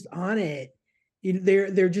they're just on it.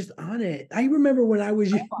 They're just on it. I remember when I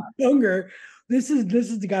was younger. This is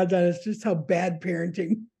the God's honest, just how bad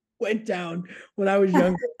parenting went down when I was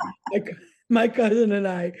younger. Like my cousin and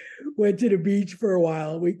I went to the beach for a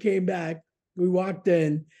while. We came back, we walked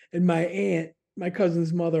in, and my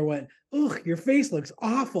cousin's mother went, "Ugh, your face looks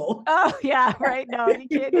awful." Oh yeah, right. No, you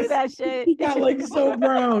can't do that shit. He got like so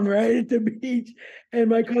brown right at the beach. And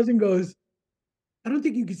my cousin goes, "I don't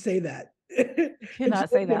think you could say that." You And she cannot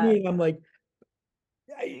say looked at me that. and I'm like,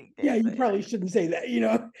 You yeah, can't you say probably that. shouldn't say that.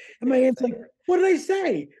 And my aunt's like, "What did I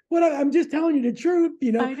say? I'm just telling you the truth. I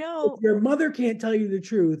If know. your mother can't tell you the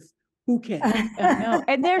truth, who can?" I know.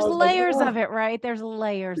 And I there's was like, layers of "Oh, it, right? There's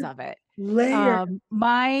layers of it. layer."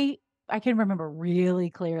 I can remember really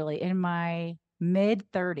clearly in my mid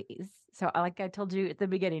 30s. So like I told you at the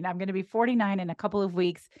beginning, I'm going to be 49 in a couple of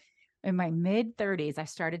weeks. In my mid 30s, I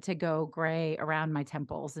started to go gray around my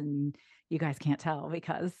temples, and you guys can't tell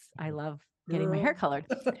because I love getting my hair colored.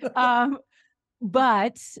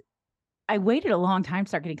 But I waited a long time to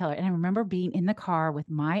start getting colored. And I remember being in the car with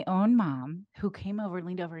my own mom who came over,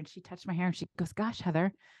 leaned over, and she touched my hair and she goes, "Gosh,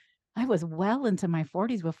 Heather, I was well into my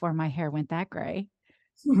 40s before my hair went that gray."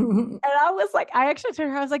 And I was like, I actually told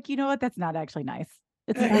her, I was like, you know what? That's not actually nice.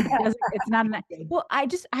 It's not nice. Well, I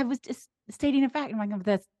was just stating a fact. I'm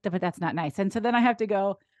like, but that's not nice. And so then I have to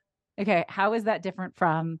go, okay, how is that different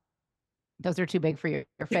from those are too big for your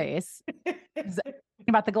face?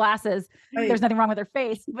 About the glasses, there's nothing wrong with her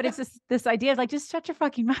face, but it's just this idea of like, just shut your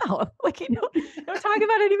fucking mouth. Like, don't talk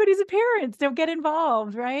about anybody's appearance. Don't get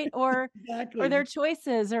involved, right? Or their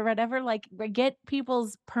choices or whatever. Like, get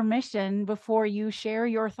people's permission before you share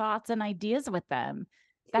your thoughts and ideas with them.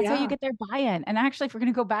 That's how you get their buy-in. And actually, if we're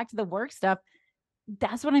going to go back to the work stuff,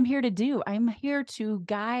 that's what I'm here to do. I'm here to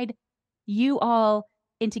guide you all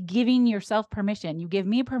into giving yourself permission. You give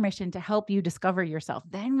me permission to help you discover yourself.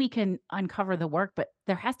 Then we can uncover the work, but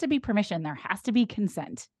there has to be permission. There has to be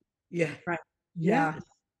consent. Yeah. Right. Yeah.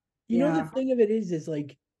 Yeah. The thing of it is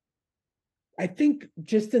like, I think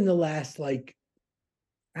just in the last, like,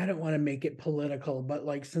 I don't want to make it political, but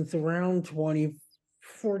like since around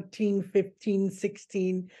 2014, 15,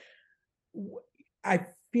 16, I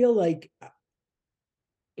feel like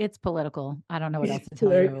It's political. I don't know what else to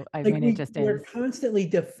tell you. I mean, it just we're is. constantly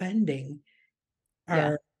defending Yeah.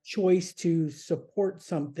 our choice to support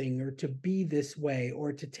something or to be this way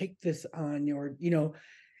or to take this on, or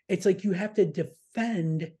it's like you have to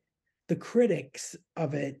defend the critics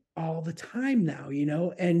of it all the time now,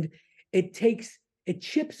 and it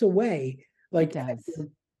chips away like It does.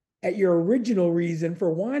 at your original reason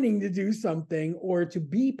for wanting to do something or to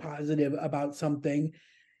be positive about something.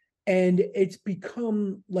 And it's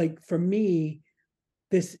become, like, for me,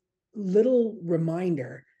 this little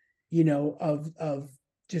reminder, of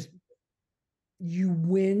just, you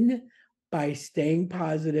win by staying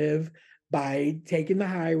positive, by taking the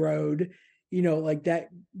high road, like that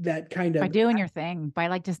kind By of, doing your thing, by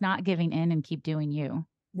like just not giving in and keep doing you.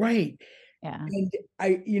 right. Yeah. And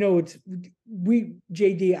I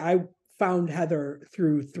found Heather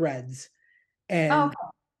through Threads, and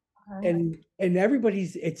and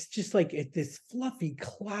everybody's, it's just like this fluffy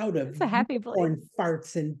cloud of It's a happy place. unicorn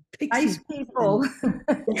farts and Nice pixies. people.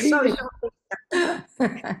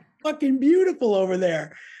 Right? Fucking beautiful over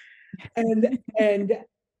there. And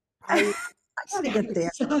I gotta get there.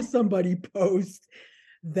 saw somebody post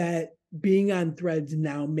that being on Threads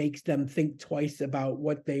now makes them think twice about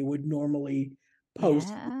what they would normally post,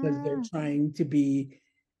 because they're Yeah. trying to be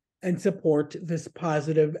and support this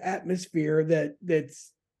positive atmosphere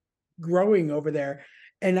that's growing over there.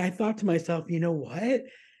 And I thought to myself, you know what?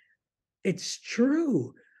 It's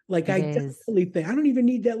true. Like, It I is. definitely think I don't even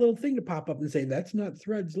need that little thing to pop up and say that's not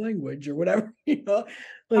Threads language or whatever, like, I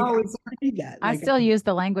don't need that. I Like, still use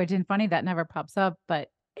the language, and funny that never pops up, but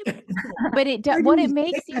what it Freddie's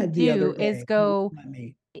makes you dad the other do is day, go, not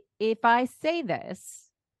me. if I say this,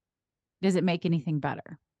 does it make anything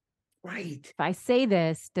better? Right. If I say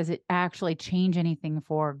this, does it actually change anything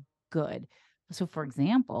for good? So, for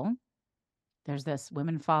example, there's this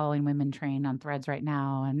women following women train on Threads right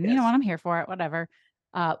now. And you know what? I'm here for it, whatever.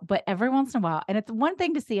 But every once in a while, and it's one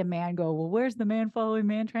thing to see a man go, well, where's the man following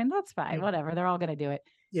man train? That's fine. Yeah. Whatever. They're all going to do it.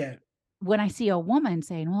 Yeah. When I see a woman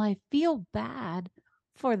saying, well, I feel bad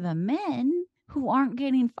for the men who aren't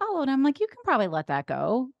getting followed. I'm like, you can probably let that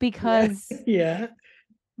go Yeah. because Yeah.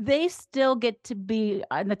 they still get to be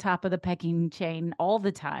on the top of the pecking chain all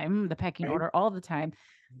the time, the pecking Right. order all the time.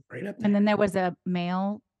 Right up And there. then there was a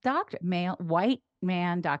male doctor, male white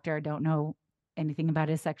man doctor. I don't know anything about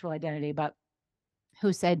his sexual identity, but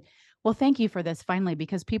who said, well, thank you for this finally,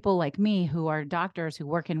 because people like me who are doctors who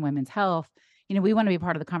work in women's health, we want to be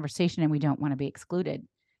part of the conversation and we don't want to be excluded.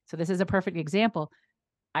 So this is a perfect example.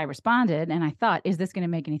 I responded and I thought, is this going to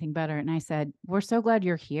make anything better? And I said, we're so glad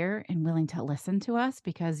you're here and willing to listen to us,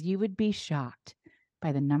 because you would be shocked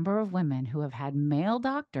by the number of women who have had male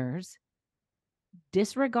doctors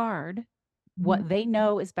disregard what they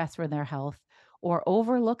know is best for their health or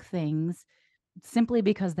overlook things simply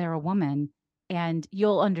because they're a woman. And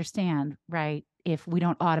you'll understand, right, if we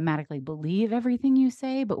don't automatically believe everything you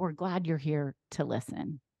say, but we're glad you're here to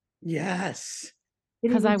listen. Yes.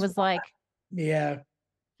 Because I was like, Yeah.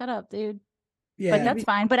 shut up, dude. Yeah. But that's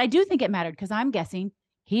fine. But I do think it mattered because I'm guessing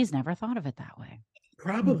he's never thought of it that way.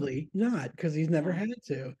 Probably not, because he's never Yeah. had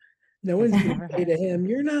to. No 'Cause one's he going never to say had to to. him,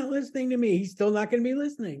 "You're not listening to me." He's still not going to be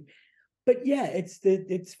listening. But yeah,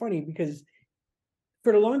 it's funny because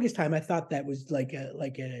for the longest time I thought that was like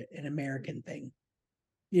an American thing.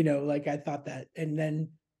 Like I thought that. And then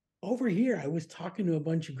over here I was talking to a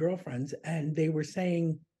bunch of girlfriends and they were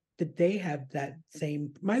saying that they have that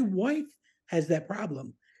same. My wife has that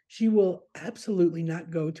problem. She will absolutely not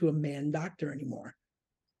go to a man doctor anymore.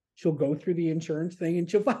 She'll go through the insurance thing and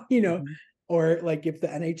she'll find, Mhm. or like if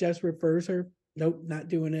the NHS refers her, nope, not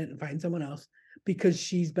doing it, and find someone else, because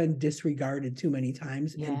she's been disregarded too many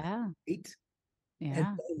times and Yeah. right and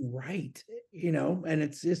Yeah. right, and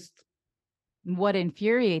it's just What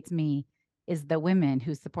infuriates me is the women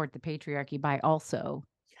who support the patriarchy by also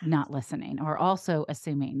not listening or also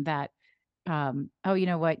assuming that, oh, you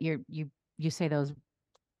know what, you say those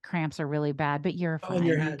cramps are really bad, but you're all in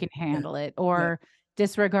your fine, you head. can Yeah, handle it, yeah, or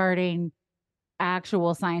disregarding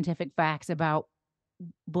actual scientific facts about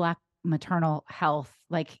Black maternal health.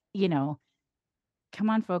 Like, come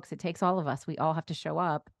on, folks, it takes all of us. We all have to show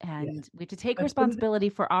up yeah. and we have to take That's what it is. responsibility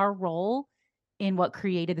for our role in what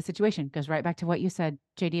created the situation. Goes right back to what you said,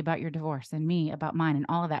 JD, about your divorce, and me about mine and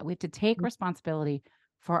all of that. We have to take responsibility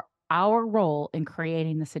for our role in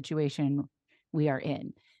creating the situation we are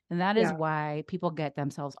in. And that is Yeah, why people get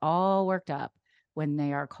themselves all worked up when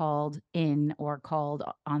they are called in or called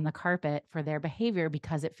on the carpet for their behavior,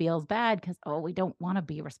 because it feels bad because, oh, we don't want to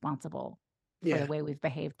be responsible for the yeah, way we've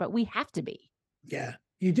behaved, but we have to be. yeah.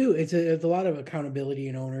 You do. It's a lot of accountability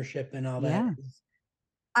and ownership and all that. Yeah.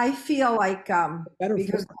 I feel like Better for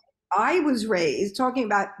because I was raised talking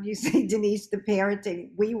about, you say, Denise, the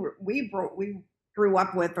parenting we grew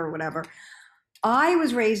up with or whatever. I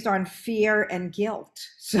was raised on fear and guilt.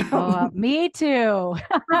 So, Oh, me too.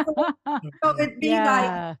 so it'd be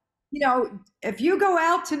like, Yeah. if you go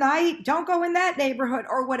out tonight, don't go in that neighborhood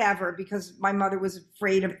or whatever, because my mother was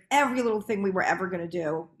afraid of every little thing we were ever going to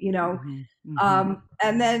do. Mhm, mhm.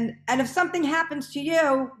 And if something happens to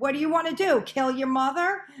you, what do you want to do? Kill your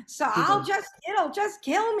mother? So Yeah, it'll just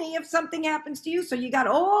kill me if something happens to you. So you got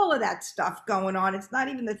all of that stuff going on. It's not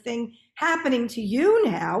even the thing happening to you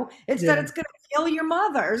now. It's that yeah, it's going to kill your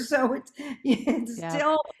mother. So it's Yep.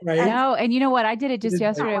 still, right. and No, and you know what? I did it It just is like,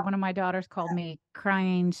 yesterday. One of my daughters called me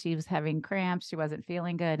crying. She was having cramps. She wasn't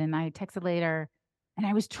feeling good. And I texted later and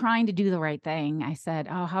I was trying to do the right thing. I said,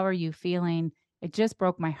 oh, how are you feeling? It just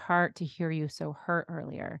broke my heart to hear you so hurt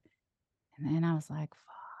earlier. And then I was like,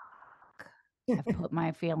 fuck, I've put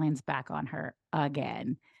my feelings back on her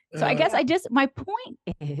again. So I guess uh, my point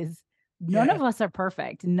is none yeah, of us are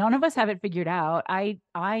perfect. None of us have it figured out.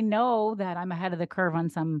 I know that I'm ahead of the curve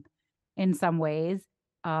in some ways.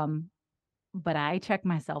 Um, but I check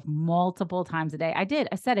myself multiple times a day. I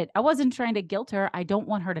said it. I wasn't trying to guilt her. I don't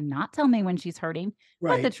want her to not tell me when she's hurting.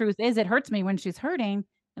 But the right. truth is, it hurts me when she's hurting,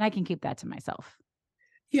 and I can keep that to myself.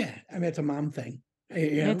 Yeah, I mean, it's a mom thing.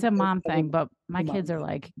 It's a mom It's thing, but a my mom kids are thing.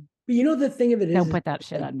 like, But the thing of it don't is put that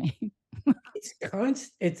shit like on me.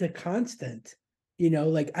 it's a constant.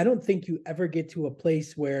 Like I don't think you ever get to a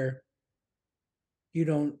place where you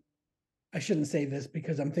don't. I shouldn't say this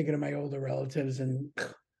because I'm thinking of my older relatives,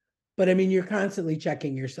 but I mean, you're constantly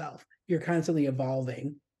checking yourself. You're constantly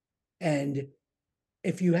evolving, and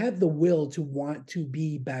if you have the will to want to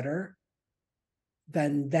be better,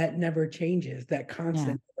 then that never changes. That Yeah.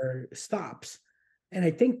 constant never stops. And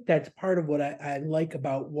I think that's part of what I like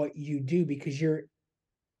about what you do, because you're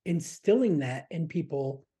instilling that in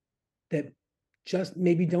people that just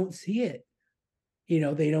maybe don't see it. They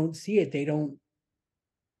don't see it. They don't,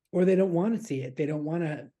 or they don't want to see it. They don't want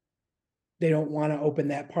to open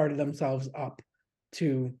that part of themselves up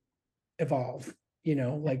to evolve,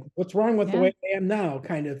 like what's wrong with the Yeah. way I am now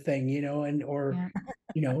kind of thing,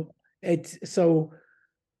 Yeah. it's so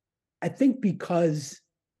I think because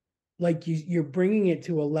like you're bringing it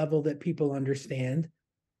to a level that people understand,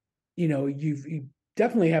 you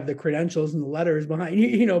definitely have the credentials and the letters behind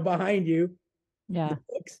you, behind you, Yeah. the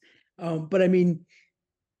books. But I mean,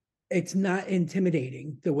 it's not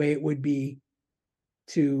intimidating the way it would be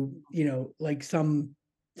to, like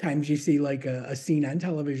sometimes you see like a scene on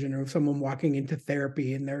television or someone walking into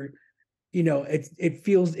therapy and they're, it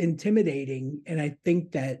feels intimidating. And I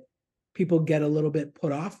think that people get a little bit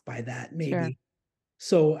put off by that, maybe. Sure.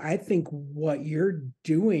 So I think what you're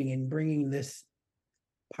doing and bringing this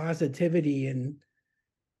positivity and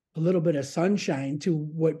a little bit of sunshine to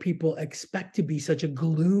what people expect to be such a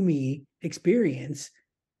gloomy experience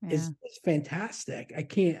Yeah. is fantastic.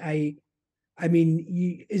 I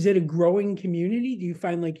mean, is it a growing community? Do you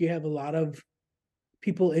find like you have a lot of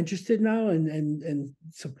people interested now and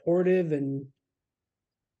supportive and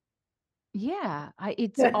Yeah,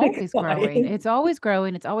 it's always growing. quiet? It's always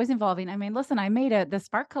growing. It's always evolving. I mean, listen, the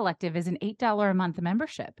Spark Collective is an $8 a month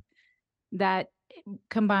membership that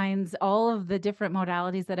combines all of the different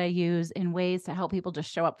modalities that I use in ways to help people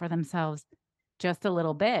just show up for themselves just a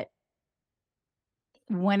little bit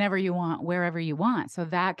whenever you want, wherever you want. So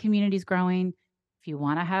that community's growing. If you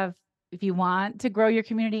want to grow your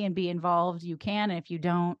community and be involved, you can. And if you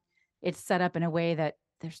don't, it's set up in a way that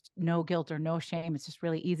there's no guilt or no shame. It's just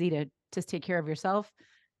really easy to just take care of yourself.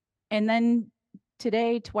 And then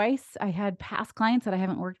today, twice, I had past clients that I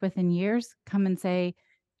haven't worked with in years come and say,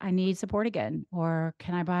 I need support again, or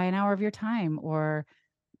can I buy an hour of your time? Or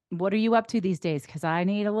what are you up to these days? Because I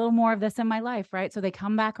need a little more of this in my life, right? So they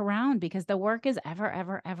come back around because the work is ever,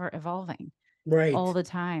 ever, ever evolving Right. all the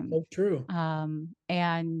time. So true.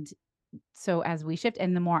 And so as we shift,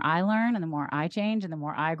 and the more I learn and the more I change and the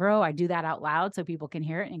more I grow, I do that out loud so people can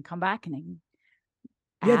hear it and come back and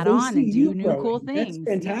they Yeah, add they on see and do you new cool growing. That's things.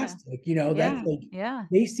 Yeah. fantastic. That's Yeah. like Yeah.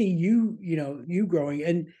 they see you, you growing.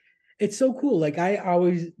 And it's so cool. Like I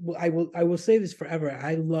will say this forever.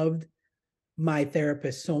 I loved my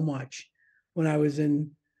therapist so much when I was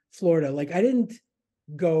in Florida. Like I didn't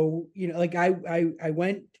go, like I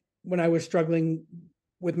went when I was struggling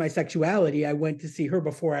with my sexuality. I went to see her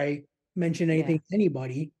before I mentioned Yeah. anything to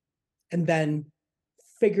anybody, and then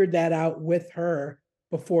figured that out with her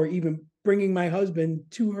before even bringing my husband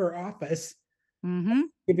to her office, Mm-hmm.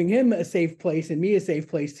 giving him a safe place and me a safe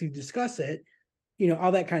place to discuss it,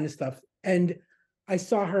 all that kind of stuff. And I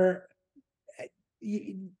saw her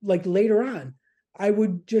like later on. I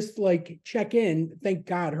would just like check in. Thank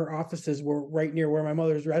God her offices were right near where my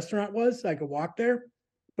mother's restaurant was, so I could walk there.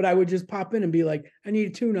 But I would just pop in and be like, I need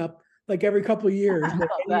a tune up like every couple of years. I Like, love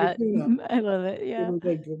I need a that. tune up. I love it. It Yeah. was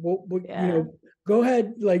like, Yeah. go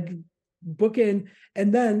ahead, like book in.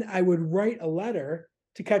 And then I would write a letter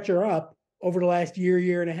to catch her up over the last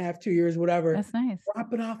year and a half, 2 years, whatever, That's nice.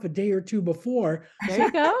 drop it off a day or two before. There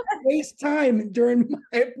you go. Waste time during my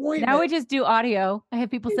Now appointment. we just do audio. I have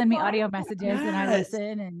people send me audio messages and I Yes.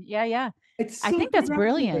 listen and yeah. It's I so think that's productive.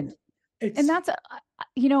 brilliant. And that's,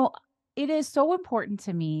 it is so important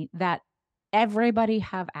to me that everybody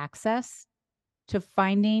have access to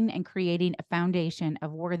finding and creating a foundation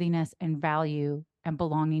of worthiness and value and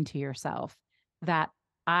belonging to yourself. That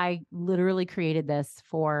I literally created this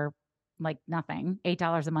for like nothing.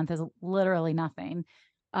 $8 a month is literally nothing.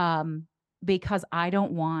 Because I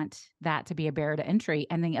don't want that to be a barrier to entry.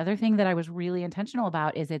 And the other thing that I was really intentional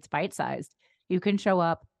about is it's bite-sized. You can show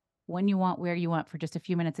up when you want, where you want for just a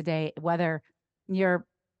few minutes a day, whether you're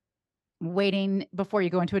waiting before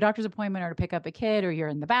you go into a doctor's appointment or to pick up a kid, or you're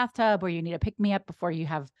in the bathtub, or you need to pick me up before you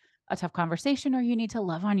have a tough conversation, or you need to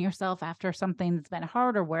love on yourself after something that's been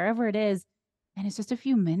hard, or wherever it is. And it's just a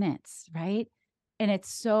few minutes, right? And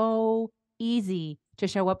it's so easy to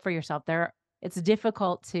show up for yourself. It's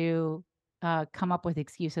difficult to come up with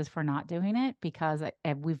excuses for not doing it because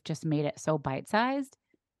we've just made it so bite-sized.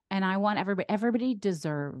 And I want everybody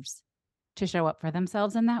deserves to show up for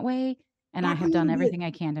themselves in that way. And I have done everything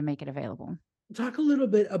I can to make it available. Talk a little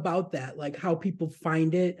bit about that, like how people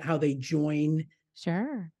find it, how they join.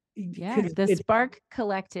 Sure. Yeah. The Spark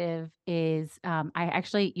Collective is,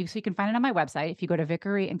 so you can find it on my website. If you go to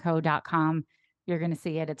vickeryandco.com, you're going to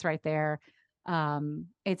see it. It's right there.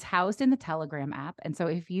 It's housed in the Telegram app. And so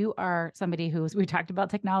if you are somebody we talked about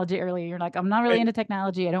technology earlier, you're like, I'm not really into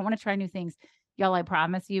technology. I don't want to try new things. Y'all, I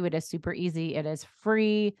promise you, it is super easy. It is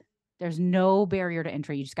free. There's no barrier to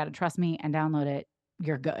entry. You just got to trust me and download it.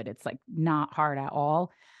 You're good. It's like not hard at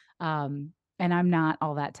all. and I'm not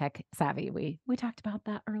all that tech savvy. We talked about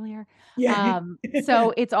that earlier. Yeah.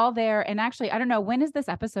 So it's all there. And actually, I don't know, when is this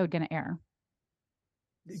episode going to air?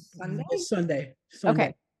 Sunday? Sunday.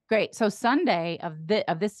 Okay, great. So Sunday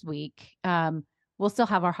of this week, we'll still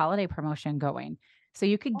have our holiday promotion going. So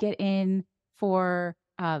you could get in for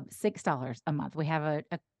 $6 a month. We have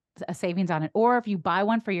a savings on it. Or if you buy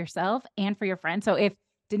one for yourself and for your friend. So if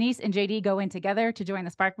Denise and JD go in together to join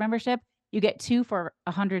the Spark membership, you get 2 for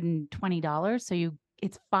 $120. So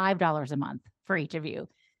it's $5 a month for each of you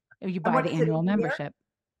if you buy the annual membership.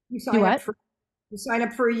 You Do sign what? up for You sign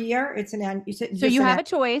up for a year. It's you said So you have a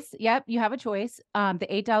choice. Yep, you have a choice. The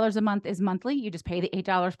 $8 a month is monthly. You just pay the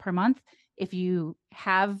 $8 per month. If you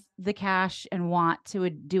have the cash and want to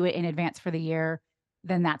do it in advance for the year,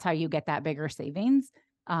 then that's how you get that bigger savings.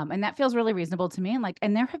 And that feels really reasonable to me.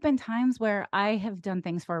 And there have been times where I have done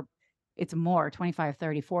things for it's more, 25,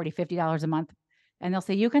 30, 40, $50 a month. And they'll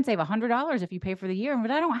say, you can save $100 if you pay for the year.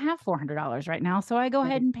 But I don't have $400 right now. So I go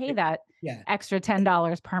ahead and pay that extra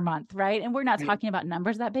 $10 per month. Right. And we're not talking about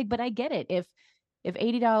numbers that big, but I get it. If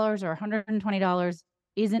 $80 or $120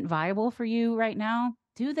 isn't viable for you right now,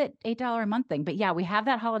 do that $8 a month thing. But yeah, we have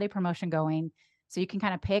that holiday promotion going. So you can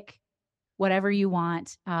kind of pick whatever you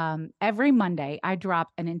want. Every Monday, I drop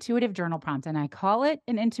an intuitive journal prompt, and I call it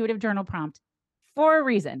an intuitive journal prompt for a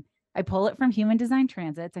reason. I pull it from Human Design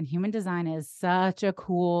Transits, and Human Design is such a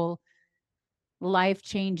cool,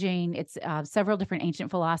 life-changing. It's several different ancient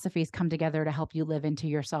philosophies come together to help you live into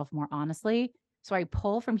yourself more honestly. So I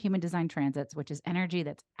pull from Human Design Transits, which is energy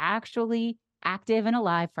that's actually active and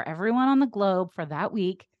alive for everyone on the globe for that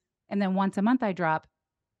week. And then once a month, I drop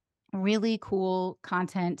really cool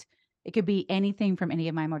content. It could be anything from any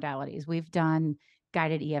of my modalities. We've done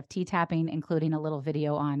guided EFT tapping, including a little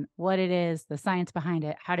video on what it is, the science behind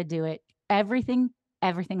it, how to do it. Everything's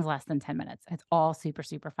less than 10 minutes. It's all super,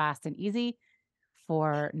 super fast and easy.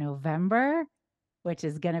 For November, which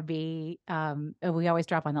is going to be, we always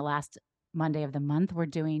drop on the last Monday of the month. We're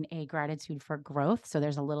doing a gratitude for growth. So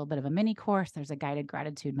there's a little bit of a mini course. There's a guided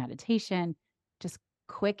gratitude meditation, just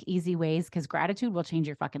quick, easy ways, because gratitude will change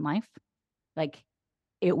your fucking life. Like,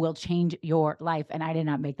 it will change your life. And I did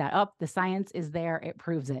not make that up. The science is there. It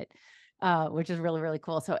proves it, which is really, really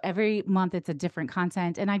cool. So every month it's a different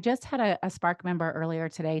content. And I just had a Spark member earlier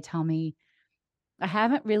today tell me, I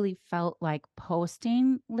haven't really felt like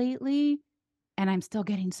posting lately. And I'm still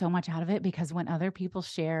getting so much out of it, because when other people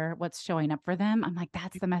share what's showing up for them, I'm like,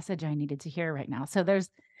 that's the message I needed to hear right now. So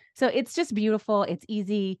it's just beautiful. It's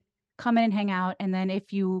easy. Come in and hang out. And then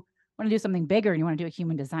if you want to do something bigger and you want to do a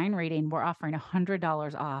human design reading, we're offering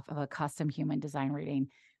 $100 off of a custom human design reading.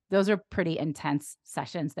 Those are pretty intense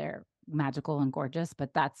sessions. They're magical and gorgeous,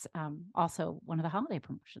 but that's also one of the holiday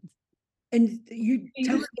promotions. And you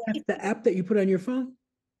telegraph the app that you put on your phone?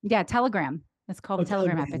 Yeah, Telegram. It's called the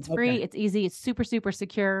Telegram app. It's free. Okay. It's easy. It's super, super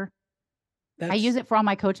secure. I use it for all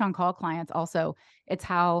my coach on call clients also.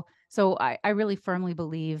 So I really firmly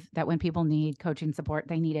believe that when people need coaching support,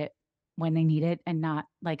 they need it when they need it, and not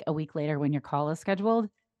like a week later when your call is scheduled.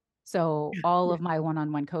 So all of my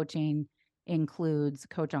one-on-one coaching includes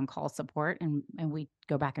coach on call support, and we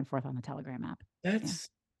go back and forth on the Telegram app. That's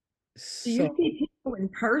Do you see people in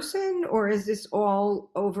person, or is this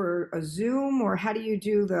all over a Zoom, or how do you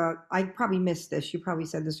do I probably missed this. You probably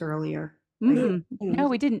said this earlier. No,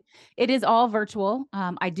 we didn't. It is all virtual.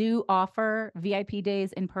 I do offer VIP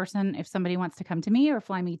days in person if somebody wants to come to me or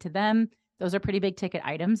fly me to them. Those are pretty big ticket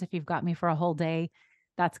items. If you've got me for a whole day,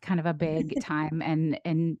 that's kind of a big time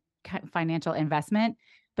and financial investment.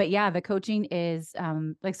 But yeah, the coaching is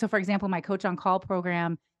so for example, my coach on call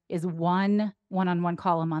program is one-on-one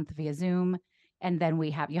call a month via Zoom. And then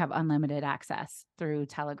you have unlimited access through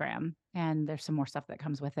Telegram, and there's some more stuff that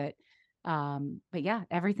comes with it. But yeah,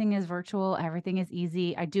 everything is virtual. Everything is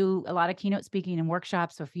easy. I do a lot of keynote speaking and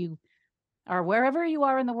workshops. So if you are wherever you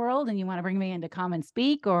are in the world and you want to bring me in to come and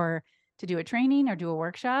speak or to do a training or do a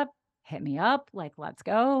workshop, hit me up. Like, let's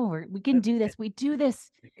go. We can do this. We do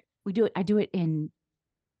this. We do it. I do it in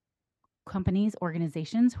companies,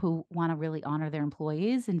 organizations who want to really honor their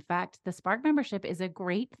employees. In fact, the Spark membership is a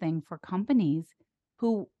great thing for companies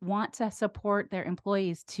who want to support their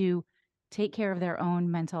employees to take care of their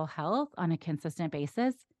own mental health on a consistent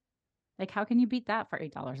basis. Like, how can you beat that for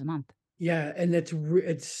 $8 a month? Yeah, and that's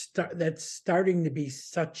starting to be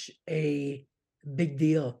such a big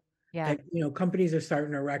deal. Yeah, that, companies are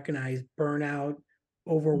starting to recognize burnout,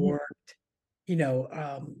 overworked. It's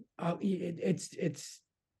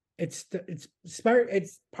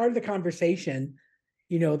part of the conversation,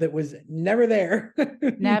 that was never there.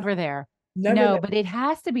 never there. Never there. But it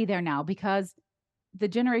has to be there now, because the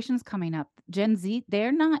generations coming up, Gen Z,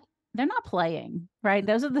 they're not they're not playing, right?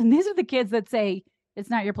 These are the kids that say, it's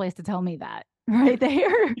not your place to tell me that, right? They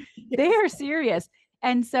are serious.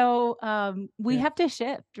 And so we have to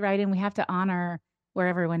shift, right? And we have to honor where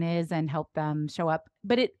everyone is and help them show up.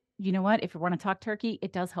 But you know what? If you want to talk turkey,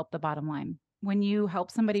 it does help the bottom line. When you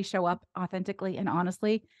help somebody show up authentically and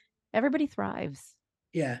honestly, everybody thrives.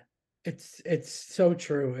 Yeah, it's so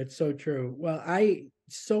true. It's so true. Well, I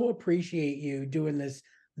so appreciate you doing this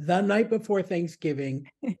the night before Thanksgiving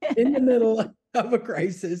in the middle of a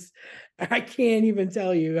crisis. I can't even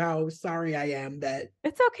tell you how sorry I am that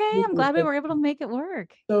It's okay. I'm glad we were able to make it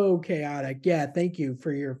work. so chaotic. Yeah, thank you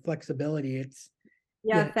for your flexibility. It's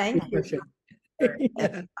Thank you.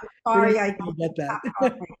 Yeah. Sorry, get that.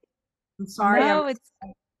 I'm sorry. No,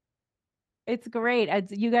 it's great.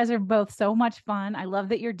 You guys are both so much fun. I love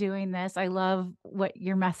that you're doing this. I love what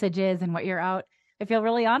your message is and what you're out. I feel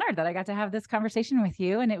really honored that I got to have this conversation with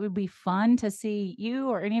you, and it would be fun to see you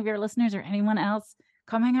or any of your listeners or anyone else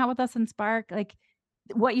come hang out with us in Spark. Like,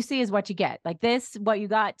 what you see is what you get. Like this, what you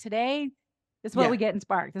got today, this is what we get in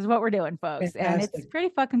Spark. This is what we're doing, folks. Fantastic. And it's pretty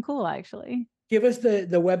fucking cool, actually. Give us the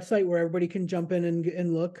website where everybody can jump in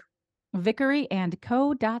and look.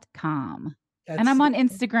 VickeryandCo.com. And I'm on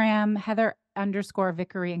Instagram,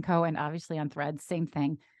 Heather_Vickery and Co. And obviously on Threads, same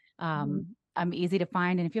thing. I'm easy to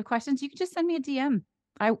find. And if you have questions, you can just send me a DM.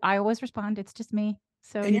 I always respond. It's just me.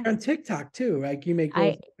 So and you're on TikTok too, like you make.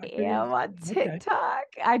 I am on TikTok.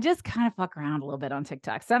 Okay. I just kind of fuck around a little bit on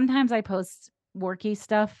TikTok. Sometimes I post worky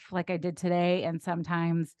stuff like I did today, and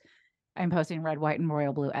sometimes I'm posting red, white, and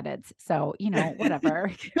royal blue edits. So,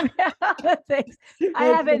 whatever. I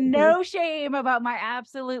have no shame about my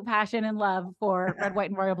absolute passion and love for Red, White,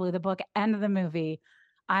 and Royal Blue, the book and the movie.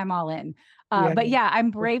 I'm all in. But yeah, I'm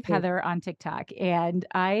Brave Heather on TikTok, and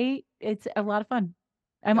it's a lot of fun.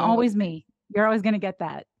 I'm always me. You're always going to get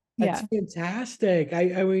that. That's fantastic.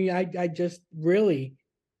 I mean, I just really,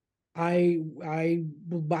 I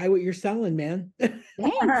will buy what you're selling, man. Thanks.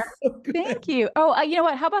 Thank you. Oh, you know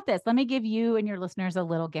what? How about this? Let me give you and your listeners a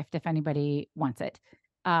little gift if anybody wants it.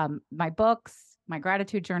 My books, my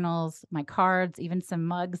gratitude journals, my cards, even some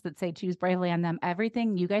mugs that say choose bravely on them,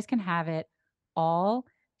 everything. You guys can have it all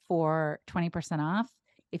for 20% off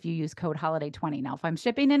if you use code holiday20. Now, if I'm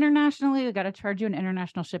shipping internationally, I got to charge you an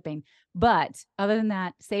international shipping. But other than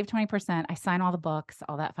that, save 20%. I sign all the books,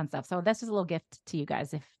 all that fun stuff. So that's just a little gift to you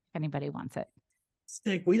guys if anybody wants it.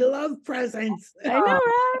 We love presents. I know,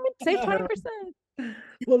 right? Save 20%.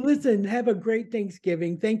 Well, listen, have a great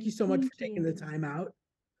Thanksgiving. Thank you so much for taking the time out.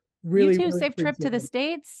 Really, you too. really Safe trip to the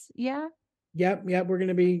States. Yeah. Yep. We're going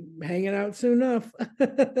to be hanging out soon enough.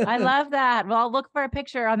 I love that. Well, I'll look for a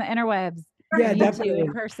picture on the interwebs. Yeah, definitely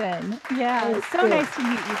in person. Yeah. Oh, so nice to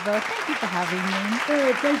meet you both. Thank you for having me.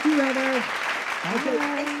 Hey, thank you, Heather. Okay.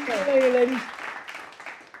 See you, ladies.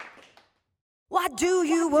 Why do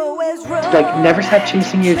you always run? Like, never stop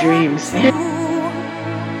chasing your dreams.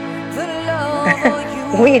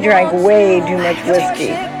 We drank way too much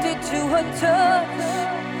whiskey.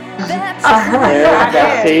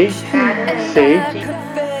 See?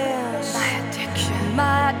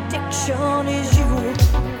 My addiction is you.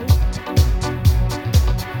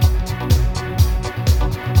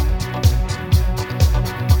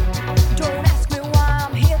 Don't ask me why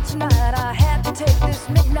I'm here tonight. I had to take this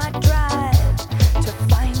midnight drive to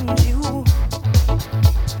find you.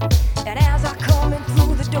 And as I come in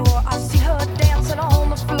through the door, I see her dancing on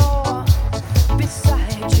the floor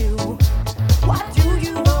beside you. Why do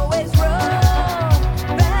you always run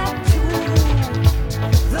back to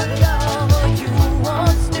the lover you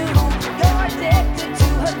once knew? You're addicted to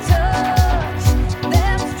her touch,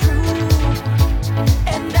 that's true.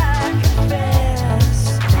 And I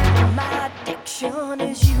confess, my addiction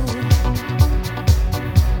is you.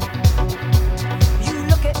 You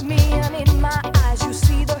look at me and in my eyes you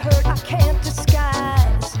see the hurt I can't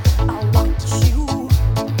disguise. I want you.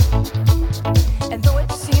 And though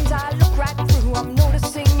it seems I look right through, I'm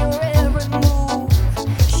noticing your every move.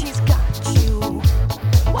 She's got you.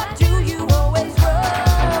 Why do you always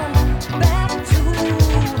run back to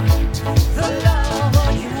the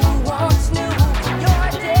lover you once knew? You're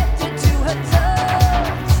addicted to her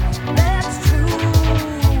touch, that's true.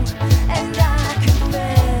 And I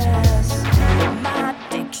confess, my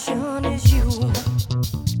addiction is you.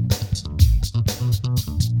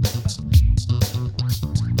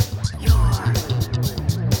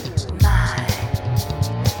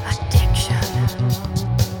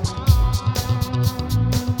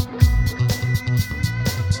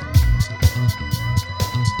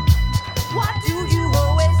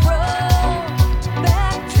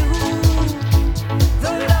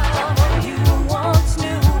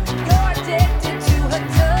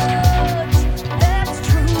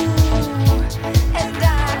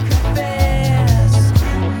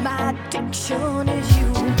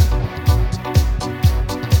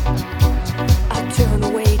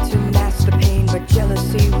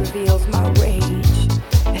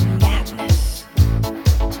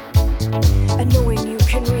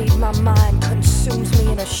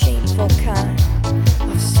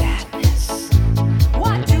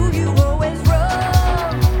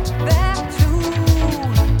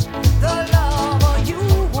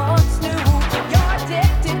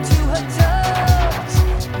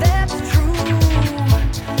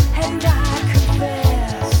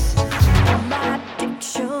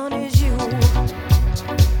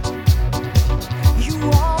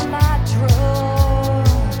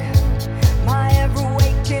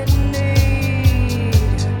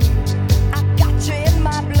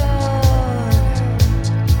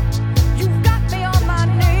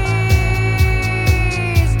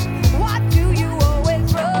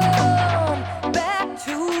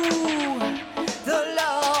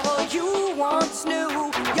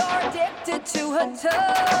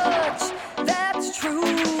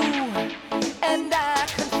 and